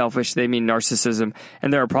say selfish, they mean narcissism,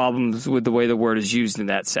 and there are problems with the way the word is used in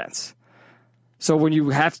that sense. So when you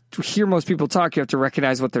have to hear most people talk, you have to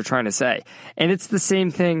recognize what they're trying to say. And it's the same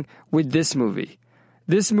thing with this movie.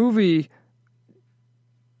 This movie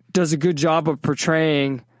does a good job of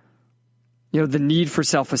portraying, you know, the need for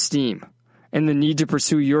self-esteem and the need to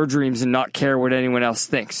pursue your dreams and not care what anyone else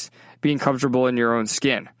thinks, being comfortable in your own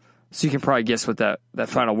skin. So you can probably guess what that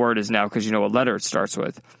final word is now because you know what letter it starts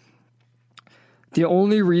with. The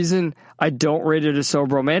only reason I don't rate it as so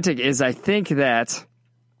romantic is I think that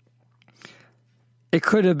it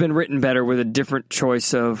could have been written better with a different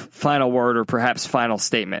choice of final word or perhaps final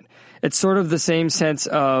statement. It's sort of the same sense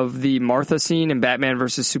of the Martha scene in Batman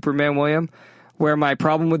versus Superman, William, where my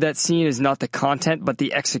problem with that scene is not the content, but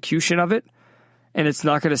the execution of it. And it's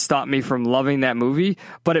not going to stop me from loving that movie,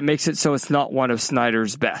 but it makes it so it's not one of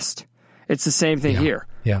Snyder's best. It's the same thing here.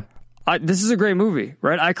 Yeah. This is a great movie,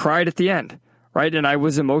 right? I cried at the end, right? And I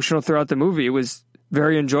was emotional throughout the movie. It was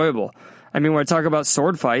very enjoyable. I mean, when I talk about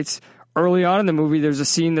sword fights, early on in the movie, there's a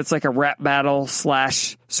scene that's like a rap battle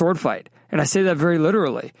 / sword fight. And I say that very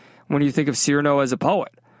literally when you think of Cyrano as a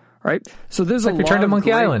poet, right? So there's It's like Return to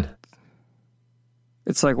Monkey Island.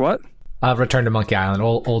 It's like what? Return to Monkey Island,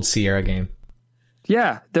 old Sierra game.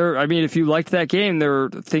 Yeah, I mean, if you liked that game, there are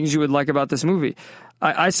things you would like about this movie.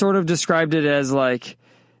 I sort of described it as like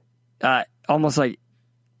almost like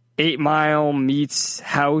 8 Mile meets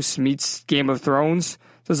House meets Game of Thrones.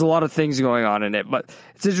 There's a lot of things going on in it, but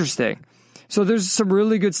it's interesting. So there's some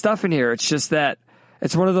really good stuff in here. It's just that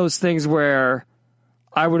it's one of those things where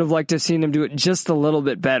I would have liked to have seen them do it just a little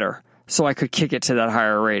bit better so I could kick it to that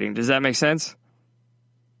higher rating. Does that make sense?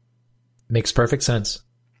 Makes perfect sense.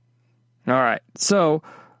 All right. So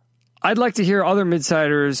I'd like to hear other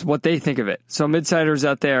Midsiders, what they think of it. So Midsiders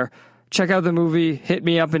out there, check out the movie, hit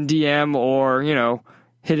me up in DM or,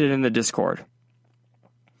 hit it in the Discord.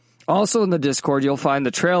 Also in the Discord, you'll find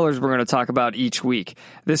the trailers we're going to talk about each week.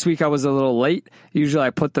 This week I was a little late. Usually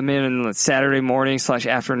I put them in Saturday morning /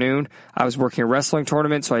 afternoon. I was working a wrestling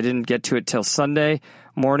tournament, so I didn't get to it till Sunday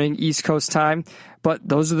morning, East Coast time. But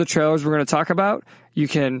those are the trailers we're going to talk about. You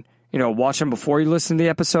can watch them before you listen to the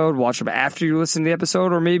episode, watch them after you listen to the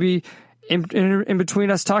episode, or maybe in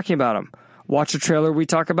between us talking about them. Watch a trailer, we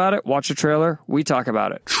talk about it. Watch a trailer, we talk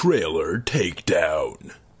about it. Trailer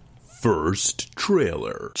takedown. First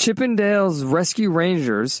trailer. Chippendale's Rescue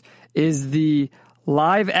Rangers is the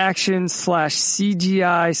live action /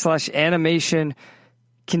 CGI / animation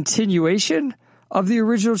continuation of the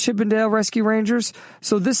original Chippendale Rescue Rangers.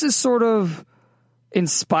 So this is sort of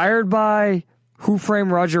inspired by Who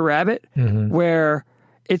Framed Roger Rabbit, where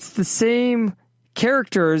it's the same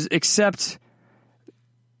characters, except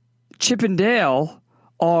Chip and Dale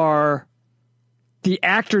are the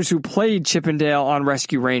actors who played Chip and Dale on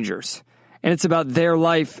Rescue Rangers. And it's about their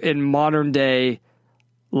life in modern day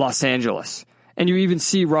Los Angeles. And you even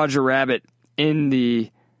see Roger Rabbit in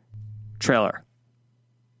the trailer.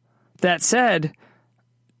 That said,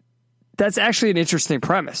 that's actually an interesting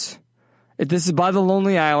premise. This is by The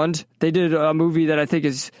Lonely Island. They did a movie that I think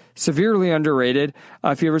is severely underrated.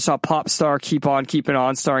 If you ever saw Pop Star Keep On Keeping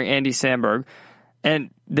On, starring Andy Samberg.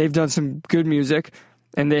 And they've done some good music,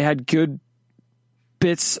 and they had good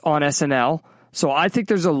bits on SNL. So I think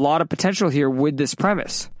there's a lot of potential here with this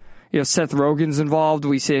premise. Seth Rogen's involved.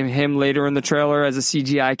 We see him later in the trailer as a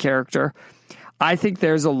CGI character. I think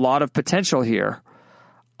there's a lot of potential here.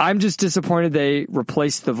 I'm just disappointed they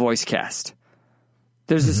replaced the voice cast.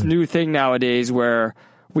 There's this new thing nowadays where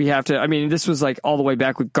we have to, this was like all the way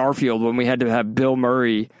back with Garfield when we had to have Bill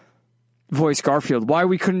Murray voice Garfield. Why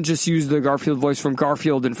we couldn't just use the Garfield voice from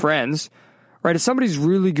Garfield and Friends, right? If somebody's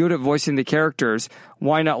really good at voicing the characters,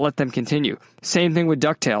 why not let them continue? Same thing with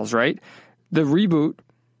DuckTales, right? The reboot,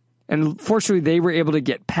 and fortunately they were able to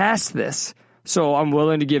get past this, so I'm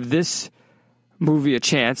willing to give this movie a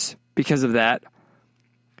chance because of that.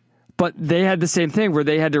 But they had the same thing where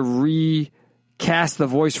they had to recast the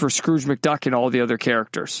voice for Scrooge McDuck and all the other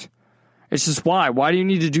characters. It's just why? Why do you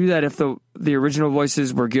need to do that if the original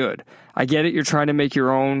voices were good? I get it. You're trying to make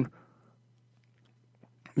your own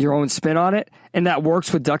spin on it, and that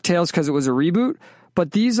works with DuckTales because it was a reboot.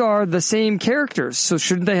 But these are the same characters, so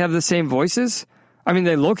shouldn't they have the same voices?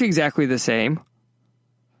 They look exactly the same.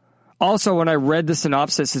 Also, when I read the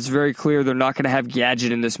synopsis, it's very clear they're not going to have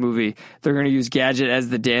Gadget in this movie. They're going to use Gadget as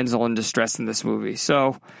the damsel in distress in this movie.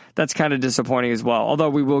 So that's kind of disappointing as well. Although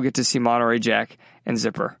we will get to see Monterey Jack and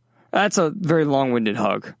Zipper. That's a very long-winded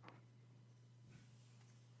hug.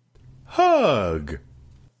 Hug.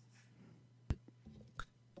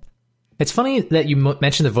 It's funny that you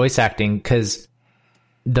mentioned the voice acting, because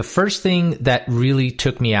the first thing that really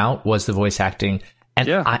took me out was the voice acting.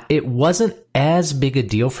 And it wasn't as big a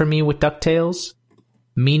deal for me with DuckTales,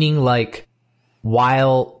 meaning like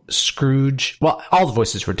while Scrooge, well, all the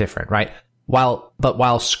voices were different, right?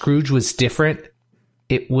 While Scrooge was different,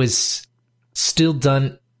 it was still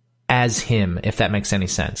done as him, if that makes any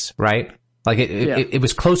sense, right? Like it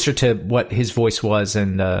was closer to what his voice was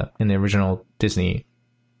in the original Disney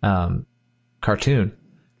cartoon.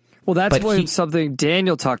 Well, that's something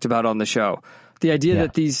Daniel talked about on the show. The idea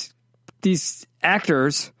that these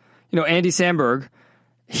actors, Andy Samberg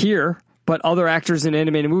here, But other actors in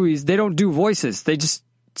animated movies, they don't do voices. They just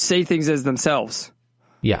say things as themselves.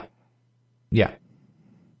 Yeah. Yeah.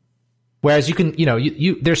 Whereas you can,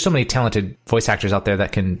 there's so many talented voice actors out there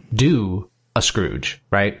that can do a Scrooge,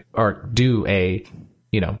 right? Or do a,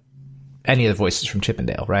 any of the voices from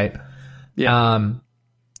Chippendale, right? Yeah.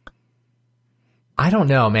 I don't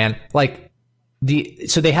know, man. Like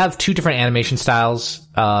so they have two different animation styles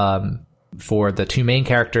for the two main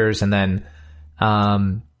characters, and then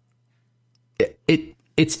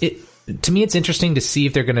it's to me it's interesting to see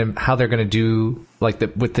if how they're gonna do like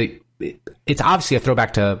it's obviously a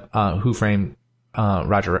throwback to Who Framed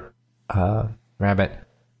Roger Rabbit,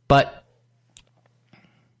 but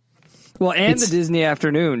the Disney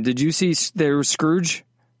Afternoon. Did you see there was Scrooge?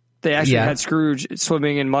 They actually had Scrooge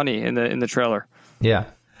swimming in money in the trailer. Yeah.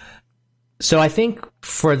 So I think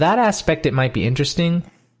for that aspect, it might be interesting.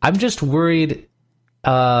 I'm just worried.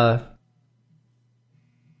 It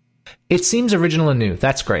seems original and new.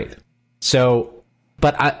 That's great. So,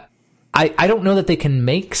 but I don't know that they can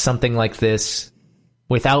make something like this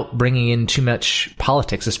without bringing in too much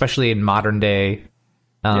politics, especially in modern day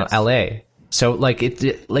LA. So like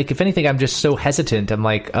like if anything, I'm just so hesitant. I'm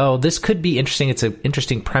like, oh, this could be interesting. It's an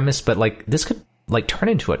interesting premise, but like this could like turn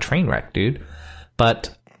into a train wreck, dude.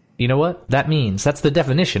 But you know what? That's the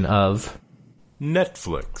definition of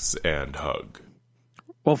Netflix and Hug.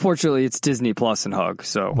 Well, fortunately, it's Disney Plus and Hug.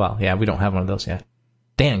 So well, yeah, we don't have one of those yet.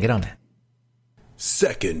 Dan, get on that.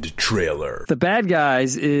 Second trailer. The Bad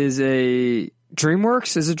Guys is a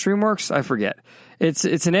DreamWorks. Is it DreamWorks? I forget. It's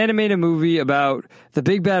an animated movie about the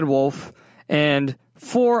big bad wolf and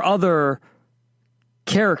 4 other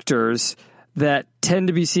characters that tend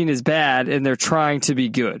to be seen as bad, and they're trying to be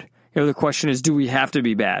good. The question is, do we have to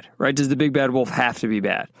be bad, right? Does the big bad wolf have to be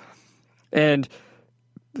bad? And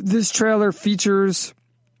this trailer features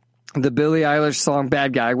the Billie Eilish song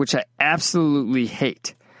Bad Guy, which I absolutely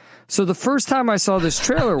hate. So the first time I saw this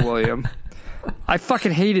trailer, William, I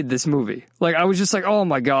fucking hated this movie. Like, I was just like, oh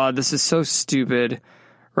my God, this is so stupid,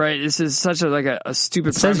 right? This is such a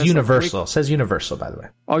stupid premise. It says Universal. It says Universal, by the way.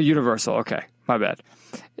 Oh, Universal. Okay. My bad.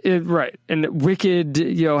 Right. And Wicked,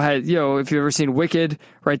 if you've ever seen Wicked,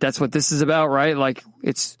 right, that's what this is about, right? Like,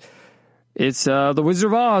 it's the Wizard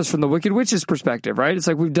of Oz from the Wicked Witch's perspective, right? It's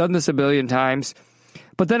like we've done this a billion times.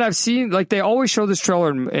 But then I've seen, like, they always show this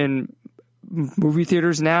trailer in movie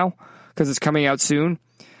theaters now because it's coming out soon.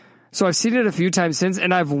 So I've seen it a few times since,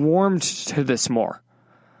 and I've warmed to this more.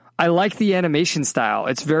 I like the animation style.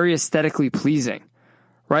 It's very aesthetically pleasing,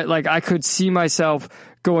 right? Like, I could see myself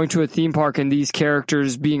going to a theme park and these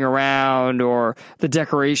characters being around, or the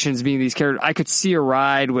decorations being these characters. I could see a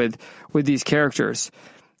ride with these characters.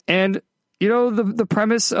 And, the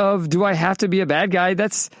premise of, do I have to be a bad guy?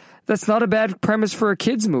 That's not a bad premise for a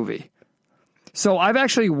kid's movie. So I've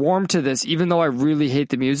actually warmed to this, even though I really hate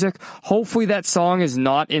the music. Hopefully that song is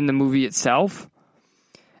not in the movie itself,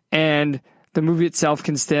 and the movie itself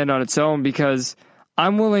can stand on its own, because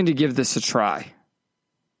I'm willing to give this a try.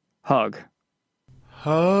 Hug.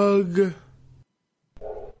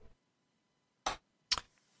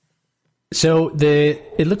 So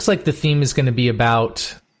it looks like the theme is going to be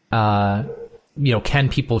about, can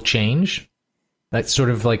people change? That sort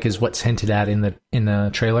of like is what's hinted at in the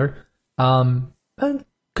trailer.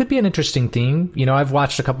 Could be an interesting theme. I've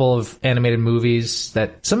watched a couple of animated movies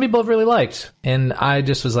that some people have really liked, and I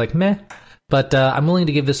just was like, meh. But I'm willing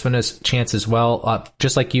to give this one a chance as well.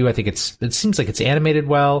 Just like you, I think it seems like it's animated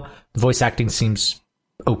well. The voice acting seems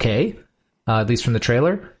okay, at least from the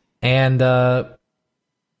trailer, and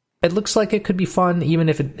it looks like it could be fun, even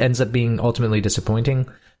if it ends up being ultimately disappointing.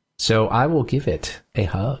 So I will give it a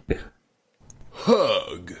hug.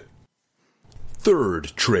 Hug.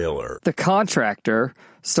 Third trailer. The Contractor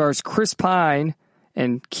stars Chris Pine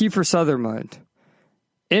and Kiefer Sutherland.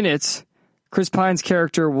 In it, Chris Pine's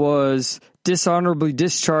character was dishonorably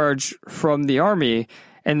discharged from the army,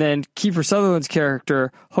 and then Kiefer Sutherland's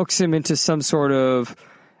character hooks him into some sort of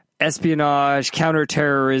espionage,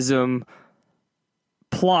 counterterrorism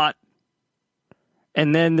plot,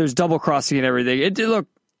 and then there's double crossing and everything. Look,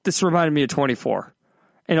 this reminded me of 24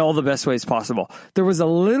 in all the best ways possible. There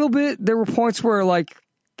were points where like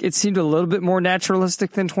it seemed a little bit more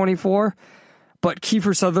naturalistic than 24, but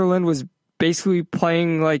Kiefer Sutherland was basically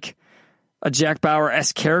playing like a Jack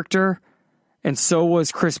Bauer-esque character, and so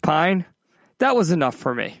was Chris Pine. That was enough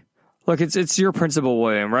for me. Look, it's your principle,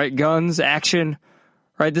 William, right? Guns, action,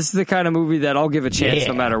 right? This is the kind of movie that I'll give a chance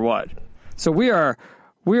no matter what. So we are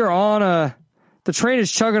on the train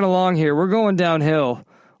is chugging along here. We're going downhill.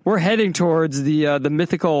 We're heading towards the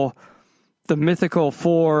mythical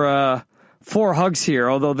four hugs here.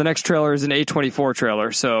 Although the next trailer is an A24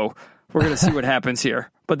 trailer, so we're going to see what happens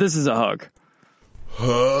here. But this is a hug.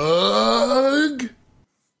 Hug.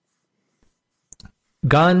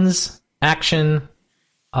 Guns, action,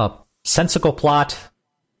 a sensical plot,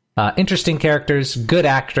 interesting characters, good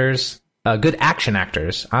actors, good action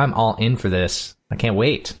actors. I'm all in for this. I can't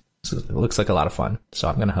wait. It looks like a lot of fun, so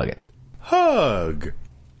I'm going to hug it. Hug.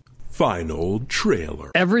 Final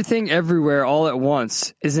trailer. Everything Everywhere All at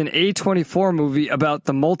Once is an A24 movie about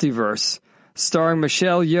the multiverse, starring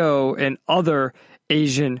Michelle Yeoh and other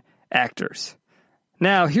Asian actors.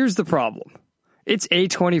 Now, here's the problem. It's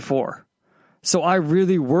A24. So I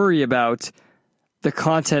really worry about the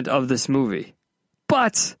content of this movie.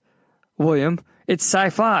 But, William, it's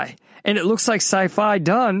sci-fi. And it looks like sci-fi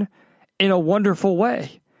done in a wonderful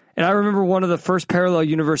way. And I remember one of the first parallel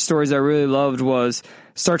universe stories I really loved was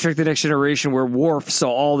Star Trek The Next Generation, where Worf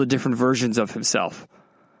saw all the different versions of himself.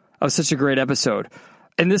 That was such a great episode.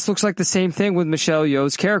 And this looks like the same thing with Michelle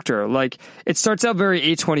Yeoh's character. Like, it starts out very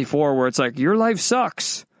A24, where it's like, your life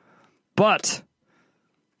sucks. But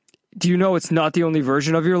do you know it's not the only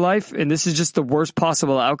version of your life? And this is just the worst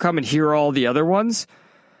possible outcome, and here are all the other ones?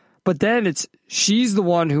 But then she's the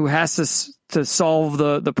one who has to solve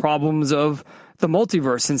the problems of the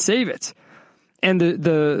multiverse and save it. And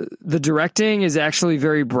the directing is actually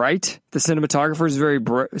very bright. The cinematography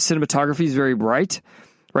is very bright,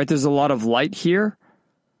 right? There's a lot of light here.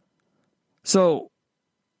 So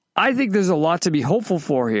I think there's a lot to be hopeful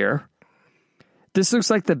for here. This looks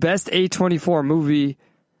like the best A24 movie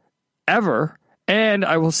ever. And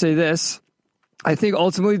I will say this, I think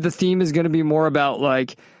ultimately the theme is going to be more about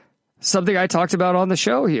like something I talked about on the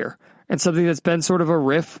show here, and something that's been sort of a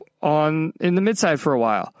riff in the midside for a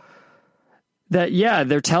while. That, yeah,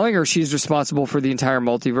 they're telling her she's responsible for the entire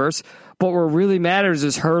multiverse, but what really matters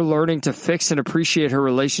is her learning to fix and appreciate her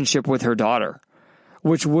relationship with her daughter,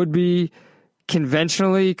 which would be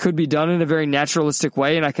conventionally could be done in a very naturalistic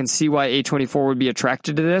way, and I can see why A24 would be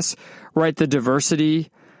attracted to this, right? The diversity,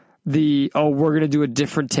 we're going to do a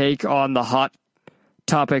different take on the hot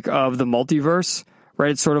topic of the multiverse,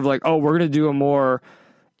 right? It's sort of like, we're going to do a more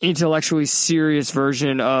intellectually serious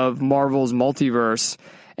version of Marvel's multiverse,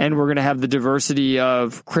 and we're going to have the diversity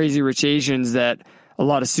of Crazy Rich Asians that a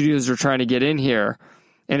lot of studios are trying to get in here,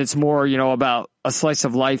 and it's more, about a slice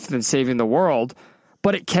of life than saving the world,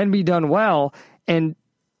 but it can be done well. And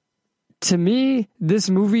to me, this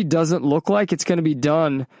movie doesn't look like it's going to be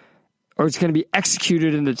done or it's going to be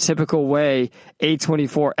executed in the typical way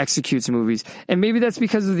A24 executes movies. And maybe that's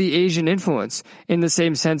because of the Asian influence, in the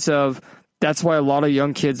same sense of that's why a lot of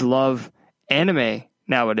young kids love anime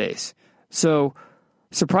nowadays. So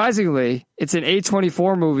surprisingly, it's an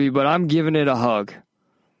A24 movie, but I'm giving it a hug.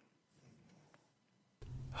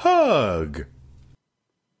 Hug.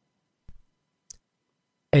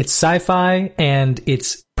 It's sci-fi, and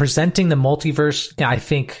it's presenting the multiverse, I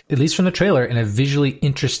think, at least from the trailer, in a visually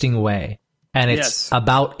interesting way. And it's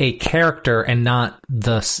about a character and not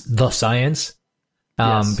the science.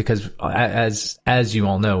 Because as you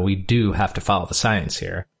all know, we do have to follow the science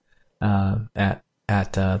here at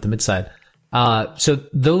the midside. So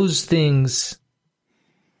those things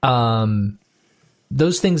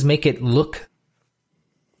make it look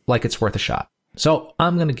like it's worth a shot. So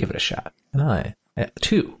I'm going to give it a shot, and I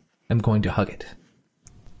too am going to hug it.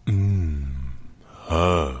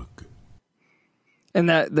 Hug. And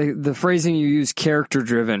that the phrasing you use, character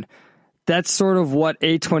driven, that's sort of what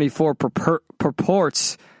A24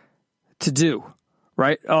 purports to do,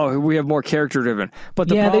 right? Oh, we have more character driven, but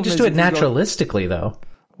they just do it naturalistically, though.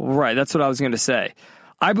 Right, that's what I was going to say.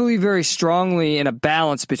 I believe very strongly in a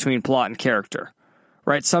balance between plot and character,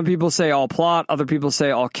 right? Some people say all plot, other people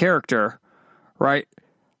say all character, right?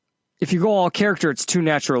 If you go all character, it's too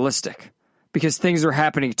naturalistic because things are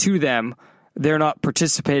happening to them. They're not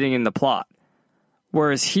participating in the plot.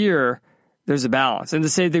 Whereas here, there's a balance. And the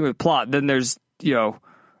same thing with plot. Then there's,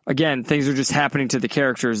 again, things are just happening to the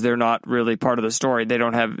characters. They're not really part of the story.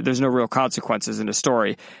 There's no real consequences in a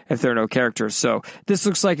story if there are no characters. So this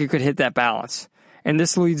looks like it could hit that balance. And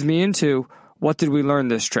this leads me into, what did we learn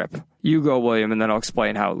this trip? You go, William, and then I'll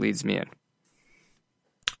explain how it leads me in.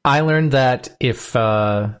 I learned that if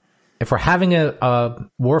we're having a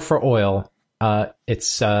war for oil, it's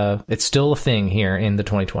still a thing here in the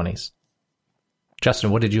 2020s.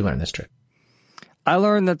 Justin, what did you learn this trip? I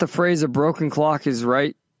learned that the phrase "a broken clock is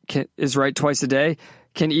right twice a day"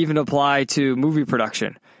 can even apply to movie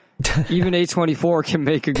production. Even A24 can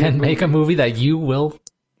make a movie that you will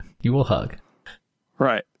hug.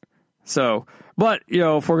 Right. So, but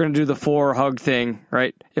if we're going to do the 4 hug thing,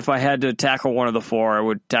 right? If I had to tackle one of the 4, I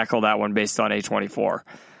would tackle that one based on A24.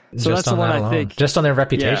 So that's the one I think. Just on their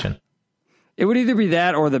reputation. It would either be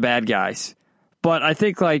that or the bad guys. But I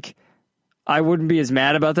think, like, I wouldn't be as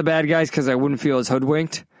mad about the bad guys because I wouldn't feel as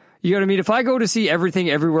hoodwinked. You know what I mean? If I go to see Everything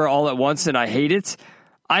Everywhere All at Once and I hate it,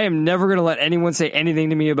 I am never going to let anyone say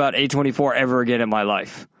anything to me about A24 ever again in my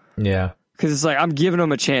life. Yeah. Because it's like, I'm giving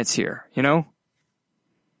them a chance here, you know?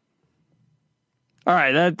 All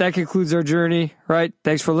right, that concludes our journey, right?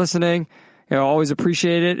 Thanks for listening. You know, always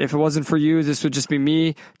appreciate it. If it wasn't for you, this would just be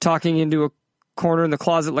me talking into a corner in the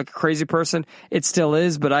closet like a crazy person. It still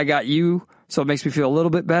is, but I got you, so it makes me feel a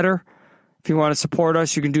little bit better. If you want to support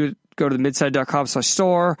us, you can go to the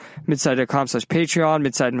midside.com/store, midside.com/Patreon,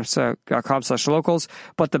 midside.com/locals.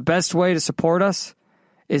 But the best way to support us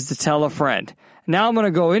is to tell a friend. Now I'm going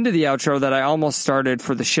to go into the outro that I almost started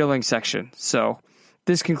for the shilling section. So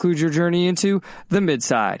this concludes your journey into the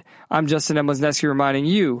Midside. I'm Justin M. Lesneski reminding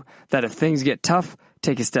you that if things get tough,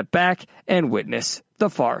 take a step back and witness the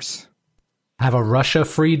farce. Have a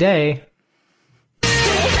Russia-free day.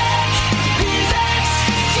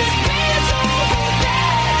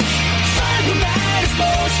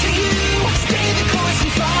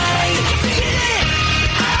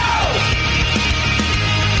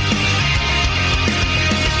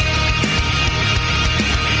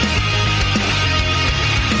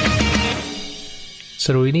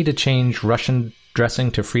 So do we need to change Russian dressing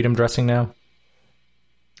to freedom dressing now?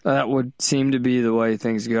 That would seem to be the way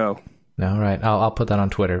things go. All right. I'll put that on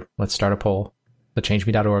Twitter. Let's start a poll. The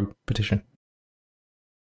changememe.org petition.